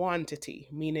quantity,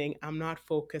 meaning I'm not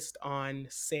focused on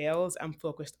sales, I'm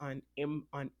focused on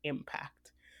on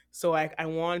impact. So I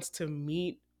want to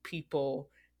meet people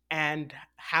and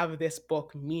have this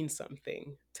book mean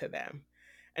something to them.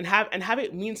 And have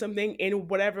it mean something in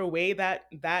whatever way that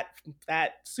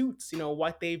suits,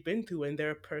 what they've been through and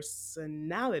their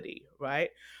personality,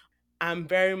 right? I'm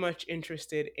very much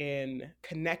interested in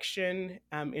connection.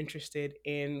 I'm interested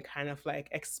in kind of like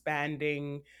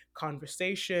expanding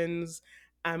conversations.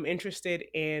 I'm interested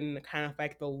in kind of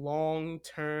like the long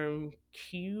term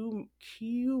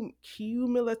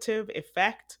cumulative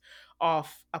effect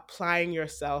of applying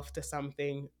yourself to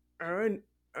something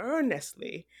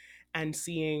earnestly and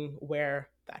seeing where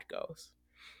that goes.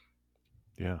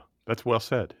 Yeah, that's well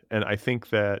said. And I think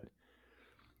that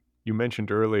you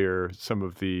mentioned earlier some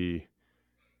of the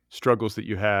struggles that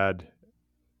you had,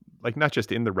 like not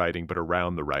just in the writing, but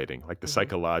around the writing, like the Hmm.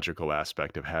 psychological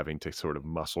aspect of having to sort of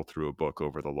muscle through a book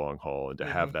over the long haul and to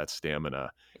have Hmm. that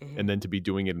stamina, Hmm. and then to be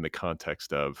doing it in the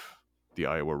context of the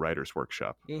Iowa Writers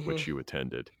Workshop, Hmm. which you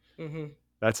attended. Hmm.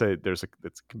 That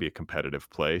can be a competitive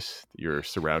place. You're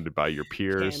surrounded by your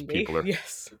peers. Can be. People are,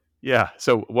 Yes. yeah.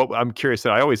 So what I'm curious,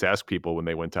 and I always ask people when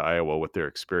they went to Iowa what their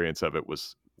experience of it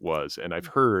was, and I've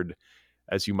heard,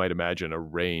 as you might imagine, a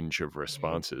range of Hmm.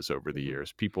 responses over the Hmm.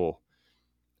 years. People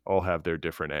all have their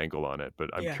different angle on it, but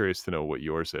I'm Yeah. curious to know what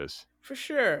yours is. For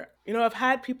sure. I've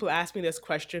had people ask me this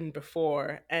question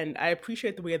before, and I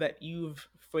appreciate the way that you've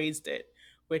phrased it,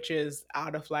 which is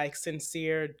out of like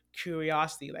sincere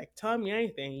curiosity. Like, tell me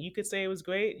anything. You could say it was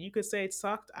great, you could say it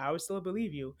sucked. I would still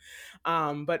believe you.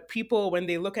 But people, when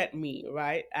they look at me,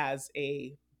 right, as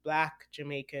a Black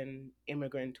Jamaican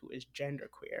immigrant who is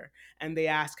genderqueer, and they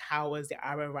ask, how was the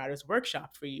Iowa Writers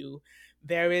Workshop for you?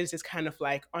 There is this kind of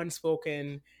like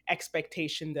unspoken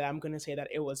expectation that I'm going to say that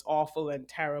it was awful and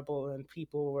terrible and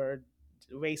people were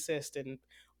racist and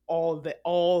all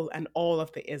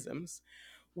of the isms,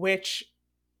 which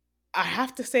I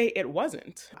have to say it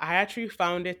wasn't. I actually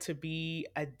found it to be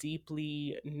a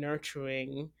deeply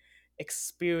nurturing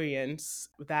experience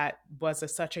that was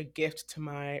such a gift to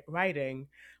my writing,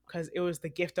 because it was the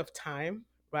gift of time,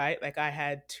 right? Like, I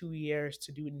had 2 years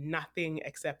to do nothing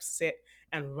except sit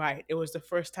and write. It was the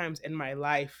first times in my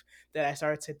life that I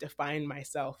started to define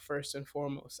myself first and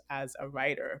foremost as a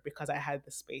writer, because I had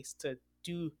the space to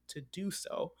do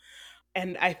so.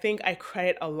 And I think I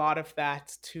credit a lot of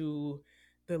that to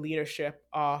the leadership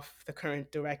of the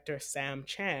current director, Sam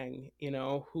Chang,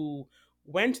 who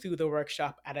went through the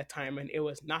workshop at a time and it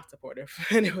was not supportive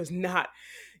and it was not,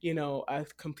 a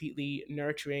completely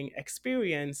nurturing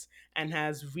experience, and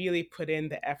has really put in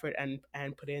the effort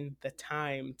and put in the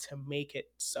time to make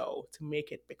it so, to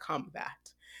make it become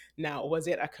that. Now, was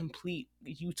it a complete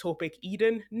utopic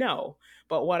Eden? No.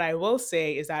 But what I will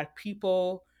say is that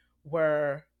people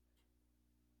were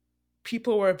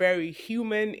people were very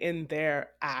human in their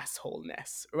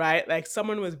assholeness, right? Like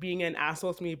someone was being an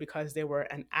asshole to me because they were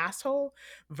an asshole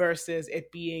versus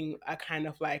it being a kind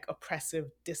of like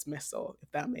oppressive dismissal,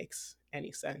 if that makes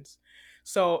any sense.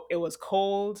 So it was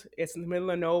cold, it's in the middle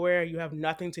of nowhere, you have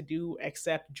nothing to do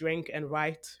except drink and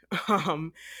write.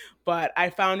 um, but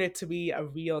I found it to be a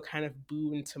real kind of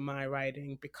boon to my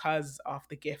writing because of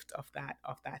the gift of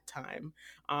that time.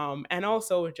 And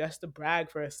also, just to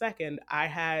brag for a second, I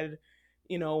had,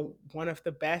 one of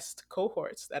the best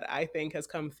cohorts that I think has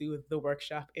come through the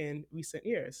workshop in recent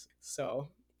years. So,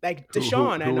 like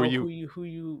Deshaun, I Who were know you? who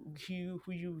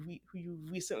you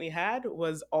recently had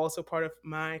was also part of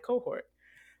my cohort.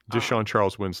 Deshaun Um,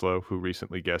 Charles Winslow, who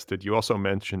recently guested. You also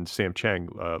mentioned Sam Chang.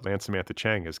 Lance Samantha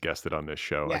Chang has guested on this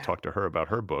show. I yeah, talked to her about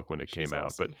her book when it she's came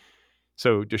out. But awesome.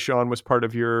 so Deshaun was part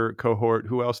of your cohort.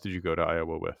 Who else did you go to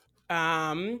Iowa with?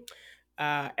 Um,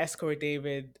 Escort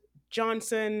David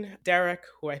Johnson, Derek,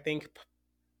 who I think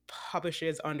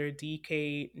publishes under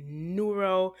DK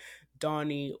Neuro,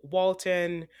 Donnie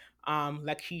Walton,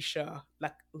 Lakeisha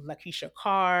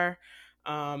Carr,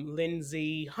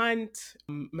 Lindsay Hunt,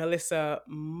 Melissa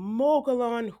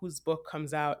Mogalon, whose book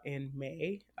comes out in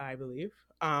May, I believe,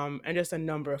 and just a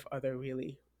number of other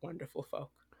really wonderful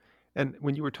folk. And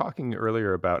when you were talking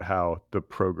earlier about how the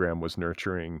program was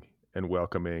nurturing and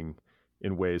welcoming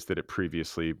in ways that it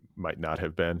previously might not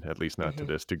have been, at least not to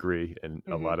Mm-hmm, this degree, and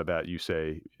a mm-hmm, lot of that you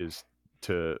say is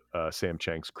to Sam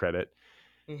Chang's credit.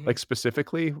 mm-hmm. Like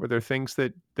specifically, were there things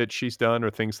that she's done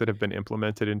or things that have been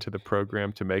implemented into the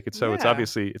program to make it so? Yeah,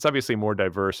 It's obviously more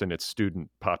diverse in its student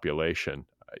population.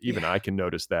 Even yeah, I can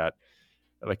notice that,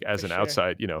 like as for an sure,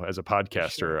 outside, as a for sure.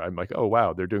 podcaster, I'm like, oh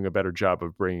wow, they're doing a better job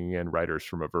of bringing in writers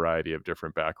from a variety of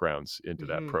different backgrounds into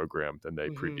that Mm-hmm, program than they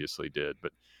mm-hmm. previously did.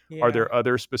 But are Yeah. there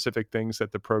other specific things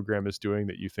that the program is doing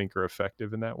that you think are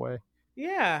effective in that way?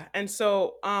 Yeah. And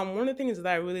so one of the things that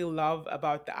I really love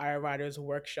about the I Writers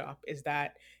Workshop is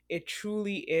that it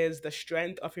truly is the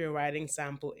strength of your writing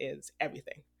sample is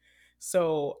everything.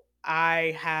 So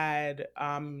I had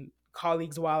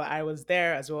colleagues while I was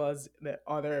there, as well as the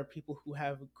other people who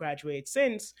have graduated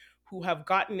since, who have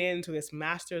gotten into this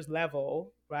master's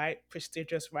level, right,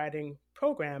 prestigious writing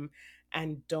program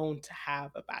and don't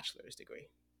have a bachelor's degree,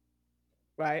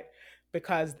 right?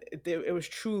 Because it was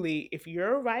truly, if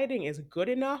your writing is good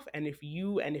enough, and if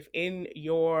in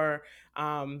your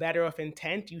letter of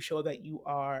intent you show that you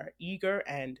are eager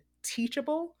and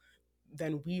teachable,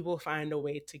 then we will find a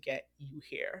way to get you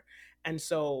here. And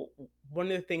so, one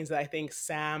of the things that I think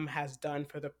Sam has done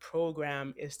for the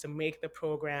program is to make the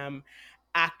program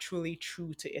actually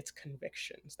true to its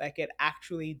convictions. Like it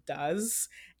actually does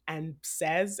and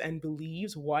says and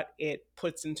believes what it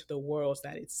puts into the world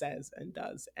that it says and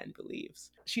does and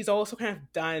believes. She's also kind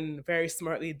of very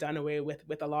smartly done away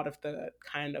with a lot of the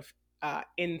kind of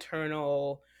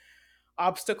internal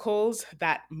obstacles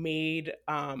that made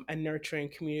a nurturing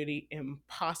community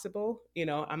impossible.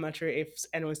 I'm not sure if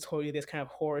anyone's told you this kind of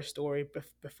horror story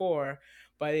before,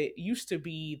 but it used to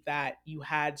be that you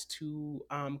had to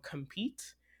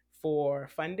compete for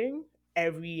funding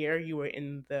every year you were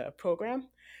in the program.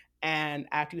 And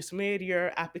after you submitted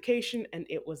your application and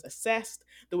it was assessed,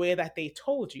 the way that they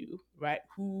told you, right,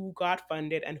 who got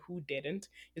funded and who didn't,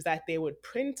 is that they would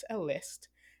print a list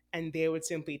and they would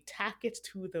simply tack it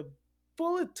to the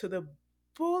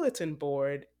bulletin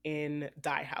board in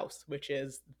Die House, which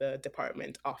is the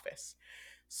department office.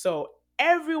 So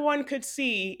everyone could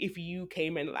see if you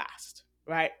came in last,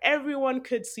 right? Everyone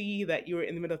could see that you were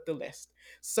in the middle of the list.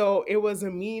 So it was a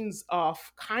means of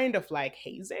kind of like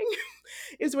hazing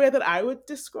is the way that I would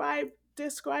describe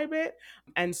it.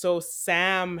 And so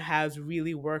Sam has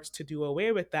really worked to do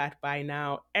away with that. By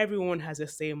now everyone has the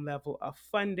same level of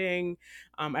funding.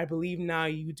 I believe now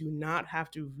you do not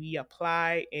have to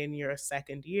reapply in your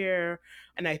second year.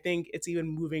 And I think it's even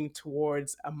moving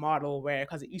towards a model where,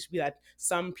 because it used to be that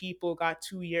some people got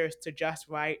 2 years to just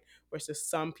write versus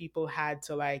some people had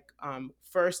to like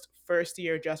first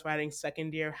year just writing,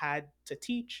 second year had to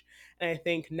teach. And I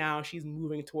think now she's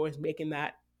moving towards making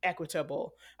that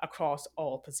equitable across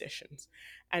all positions.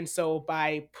 And so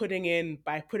by putting in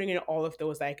all of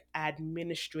those like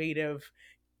administrative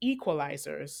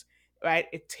equalizers, right?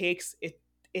 It takes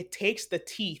the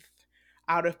teeth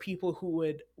out of people who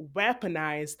would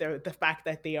weaponize the fact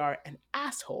that they are an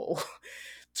asshole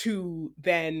to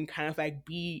then kind of like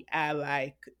be a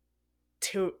like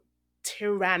ty-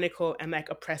 tyrannical and like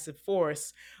oppressive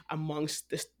force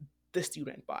amongst the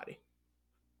student body.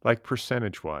 Like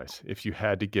percentage wise, if you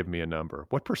had to give me a number,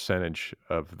 what percentage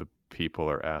of the people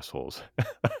are assholes?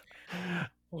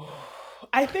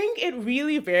 I think it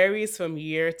really varies from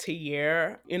year to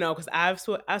year, because I've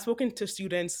spoken to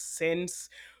students since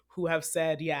who have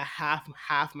said, yeah,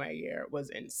 half my year was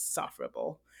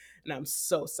insufferable, and I'm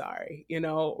so sorry,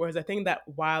 Whereas I think that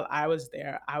while I was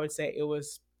there, I would say it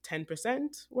was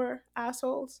 10% were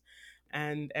assholes,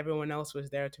 and everyone else was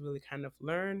there to really kind of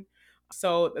learn.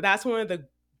 So that's one of the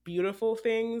beautiful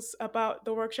things about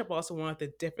the workshop. Also, one of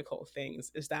the difficult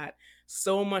things is that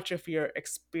so much of your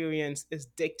experience is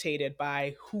dictated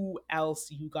by who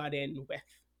else you got in with.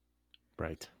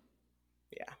 Right.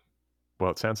 Yeah.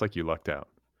 Well, it sounds like you lucked out.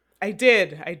 I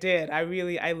did.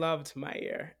 I loved my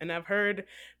year. And I've heard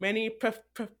many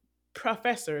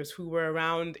professors who were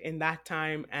around in that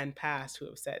time and past who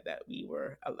have said that we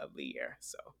were a lovely year.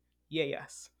 So, yeah,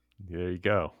 yes. There you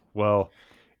go. Well,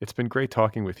 it's been great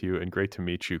talking with you and great to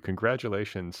meet you.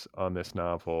 Congratulations on this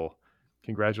novel.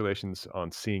 Congratulations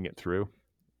on seeing it through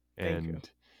Thank you. and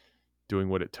doing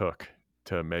what it took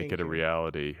to make it Thank a you.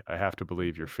 reality. I have to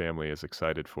believe your family is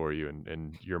excited for you,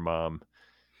 and your mom,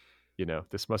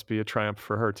 this must be a triumph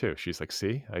for her too. She's like,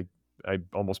 see, I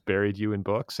almost buried you in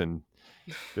books, and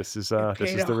this is It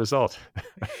this paid is the off. result.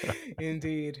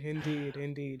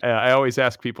 Indeed. I always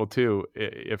ask people too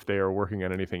if they are working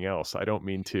on anything else. I don't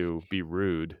mean to be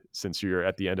rude since you're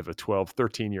at the end of a 12,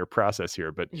 13-year process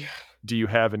here, but Yeah. do you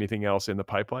have anything else in the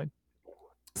pipeline?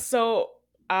 So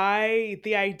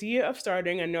the idea of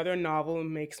starting another novel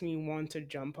makes me want to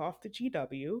jump off the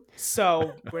GW.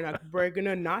 So we're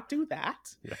gonna not do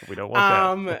that. Yeah, we don't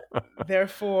want that.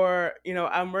 Therefore,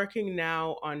 I'm working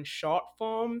now on short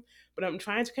form, but I'm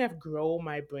trying to kind of grow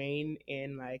my brain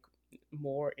in like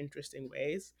more interesting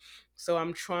ways. So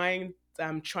I'm trying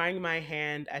my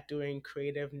hand at doing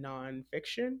creative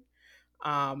nonfiction.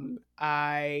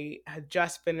 I had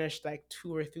just finished like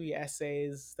 2 or 3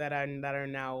 essays that are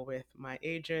now with my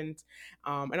agent,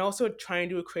 and also trying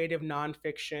to do a creative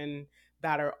nonfiction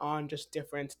that are on just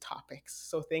different topics.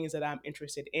 So things that I'm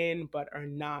interested in, but are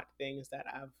not things that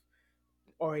I've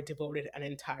already devoted an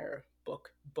entire book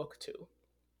to.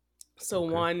 So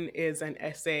Okay. one is an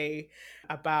essay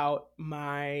about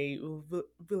my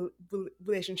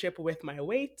relationship with my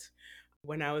weight.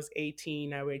 When I was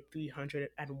 18, I weighed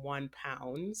 301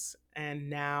 pounds, and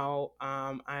now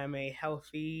I'm a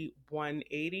healthy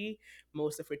 180.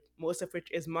 Most of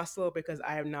which is muscle because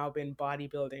I have now been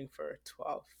bodybuilding for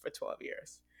 12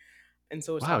 years. And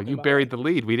so it's Wow, talking you about buried like, the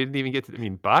lead. We didn't even get to,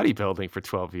 bodybuilding for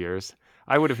 12 years.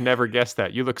 I would have never guessed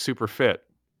that. You look super fit.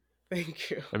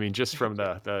 thank you, Just from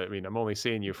thank you. I'm only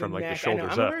seeing you The from like the neck. I know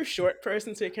shoulders I'm a up. very short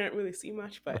person, so you can't really see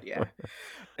much, but yeah.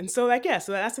 And so like, yeah,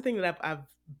 so that's the thing that I've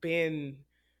been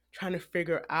trying to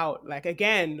figure out. Like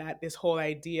again, that this whole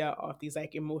idea of these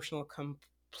like emotional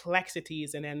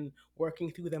complexities and then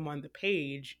working through them on the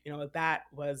page, that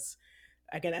was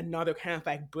again another kind of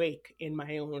like break in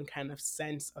my own kind of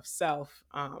sense of self,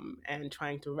 and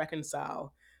trying to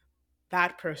reconcile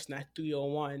that person at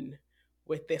 301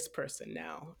 with this person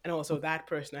now, and also that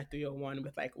person at 301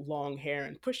 with like long hair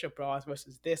and push-up bras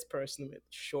versus this person with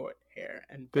short hair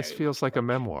and This very feels much like a like.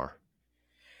 memoir.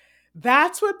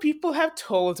 That's what people have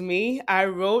told me. I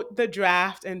wrote the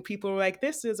draft and people were like,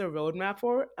 this is a roadmap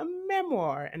for a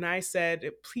memoir. And I said,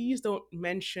 please don't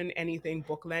mention anything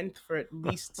book length for at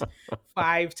least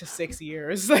 5 to 6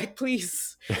 years. Like,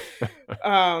 please.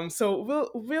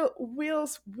 So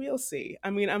we'll see. I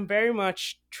mean, I'm very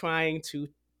much trying to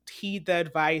heed the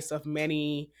advice of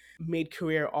many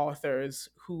mid-career authors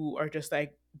who are just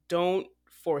like, don't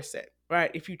force it, right?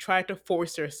 If you try to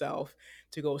force yourself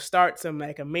to go start some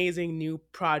like amazing new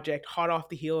project hot off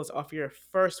the heels of your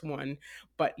first one,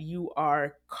 but you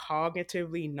are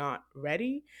cognitively not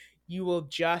ready, you will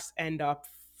just end up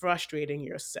frustrating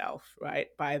yourself, right?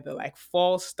 By the like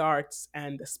false starts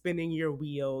and the spinning your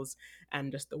wheels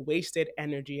and just the wasted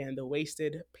energy and the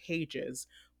wasted pages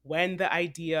when the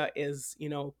idea is,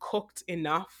 cooked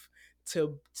enough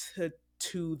to to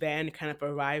to then kind of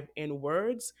arrive in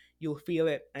words, you'll feel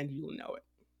it and you'll know it.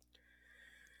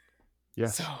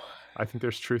 So, Yes. I think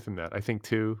there's truth in that. I think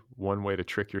too, one way to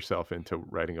trick yourself into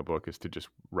writing a book is to just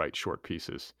write short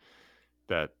pieces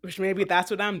that which maybe that's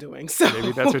what I'm doing. So,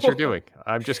 maybe that's what you're doing.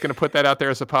 I'm just going to put that out there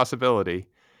as a possibility.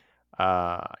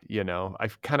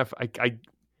 I've kind of,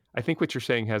 I think what you're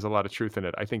saying has a lot of truth in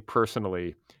it. I think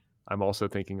personally, I'm also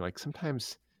thinking like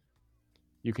sometimes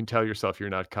you can tell yourself you're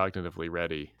not cognitively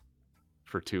ready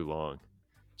for too long.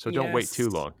 So don't wait too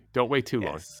yes, long. Don't wait too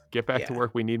long. yes, Get back to yeah.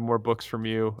 work. We need more books from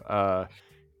you.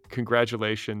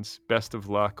 Congratulations. Best of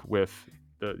luck with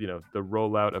the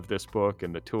rollout of this book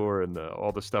and the tour and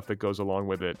all the stuff that goes along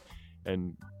with it.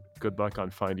 And good luck on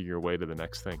finding your way to the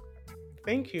next thing.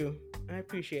 Thank you. I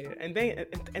appreciate it.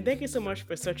 And thank you so much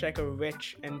for such like a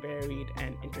rich and varied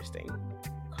and interesting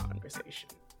conversation.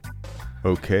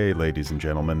 Okay, ladies and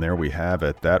gentlemen, there we have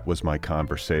it. That was my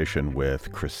conversation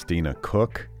with Christina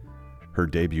Cooke. Her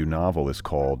debut novel is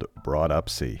called Broad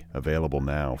Upsea, available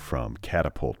now from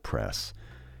Catapult Press.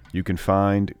 You can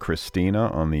find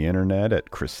Christina on the internet at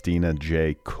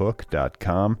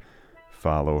christinajcooke.com.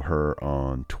 Follow her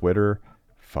on Twitter.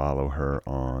 Follow her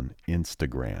on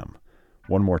Instagram.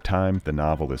 One more time, the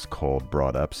novel is called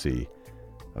Broad Upsea,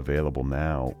 available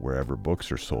now wherever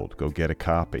books are sold. Go get a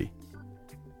copy.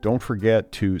 Don't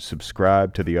forget to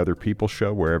subscribe to The Other People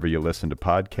Show wherever you listen to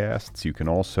podcasts. You can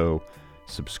also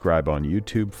subscribe on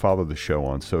YouTube. Follow the show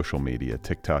on social media,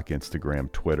 TikTok,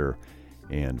 Instagram, Twitter,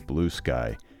 and Blue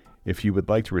Sky. If you would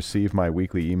like to receive my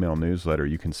weekly email newsletter,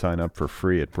 you can sign up for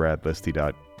free at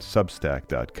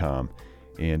bradlisty.substack.com.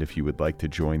 And if you would like to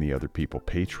join the Other People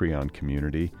Patreon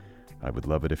community, I would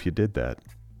love it if you did that.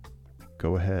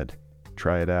 Go ahead.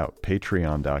 Try it out.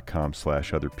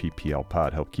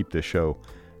 Patreon.com/otherpplpod. Help keep this show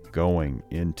going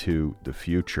into the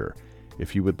future.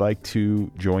 If you would like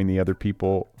to join the Other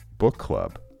People Book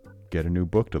Club, get a new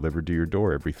book delivered to your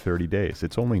door every 30 days.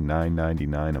 It's only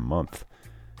 $9.99 a month.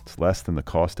 It's less than the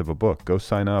cost of a book. Go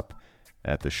sign up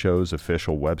at the show's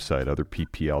official website,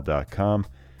 otherppl.com.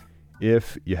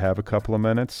 If you have a couple of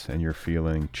minutes and you're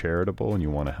feeling charitable and you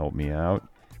want to help me out,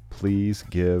 please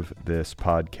give this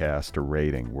podcast a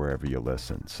rating wherever you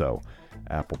listen. So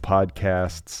Apple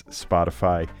Podcasts,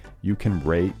 Spotify, you can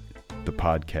rate the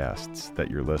podcasts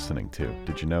that you're listening to.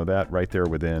 Did you know that? Right there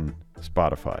within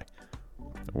Spotify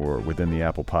or within the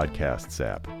Apple Podcasts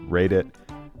app. Rate it,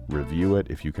 review it.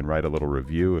 If you can write a little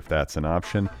review, if that's an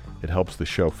option, it helps the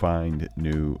show find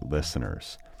new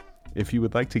listeners. If you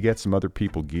would like to get some Other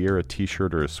People gear, a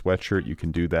t-shirt or a sweatshirt, you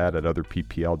can do that at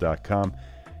otherppl.com.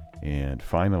 And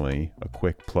finally, a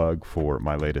quick plug for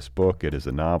my latest book. It is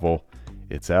a novel.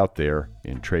 It's out there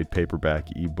in trade paperback,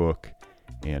 ebook,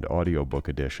 and audiobook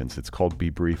editions. It's called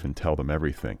Be Brief and Tell Them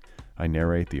Everything. I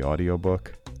narrate the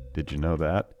audiobook. Did you know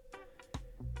that?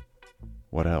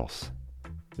 What else?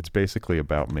 It's basically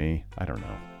about me. I don't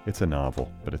know. It's a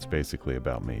novel, but it's basically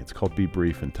about me. It's called Be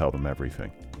Brief and Tell Them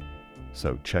Everything.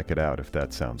 So check it out if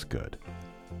that sounds good.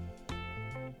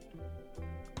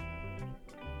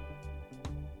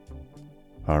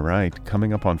 All right,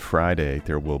 coming up on Friday,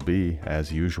 there will be,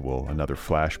 as usual, another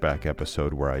flashback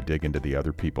episode where I dig into the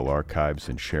Other People archives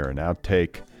and share an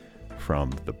outtake from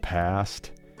the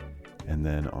past. And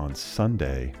then on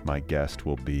Sunday, my guest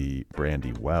will be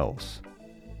Brandy Wells.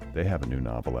 They have a new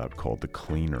novel out called The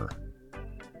Cleaner.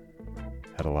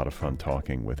 Had a lot of fun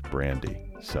talking with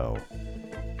Brandy. So,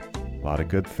 a lot of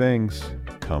good things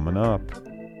coming up.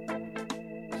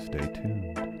 Stay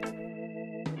tuned.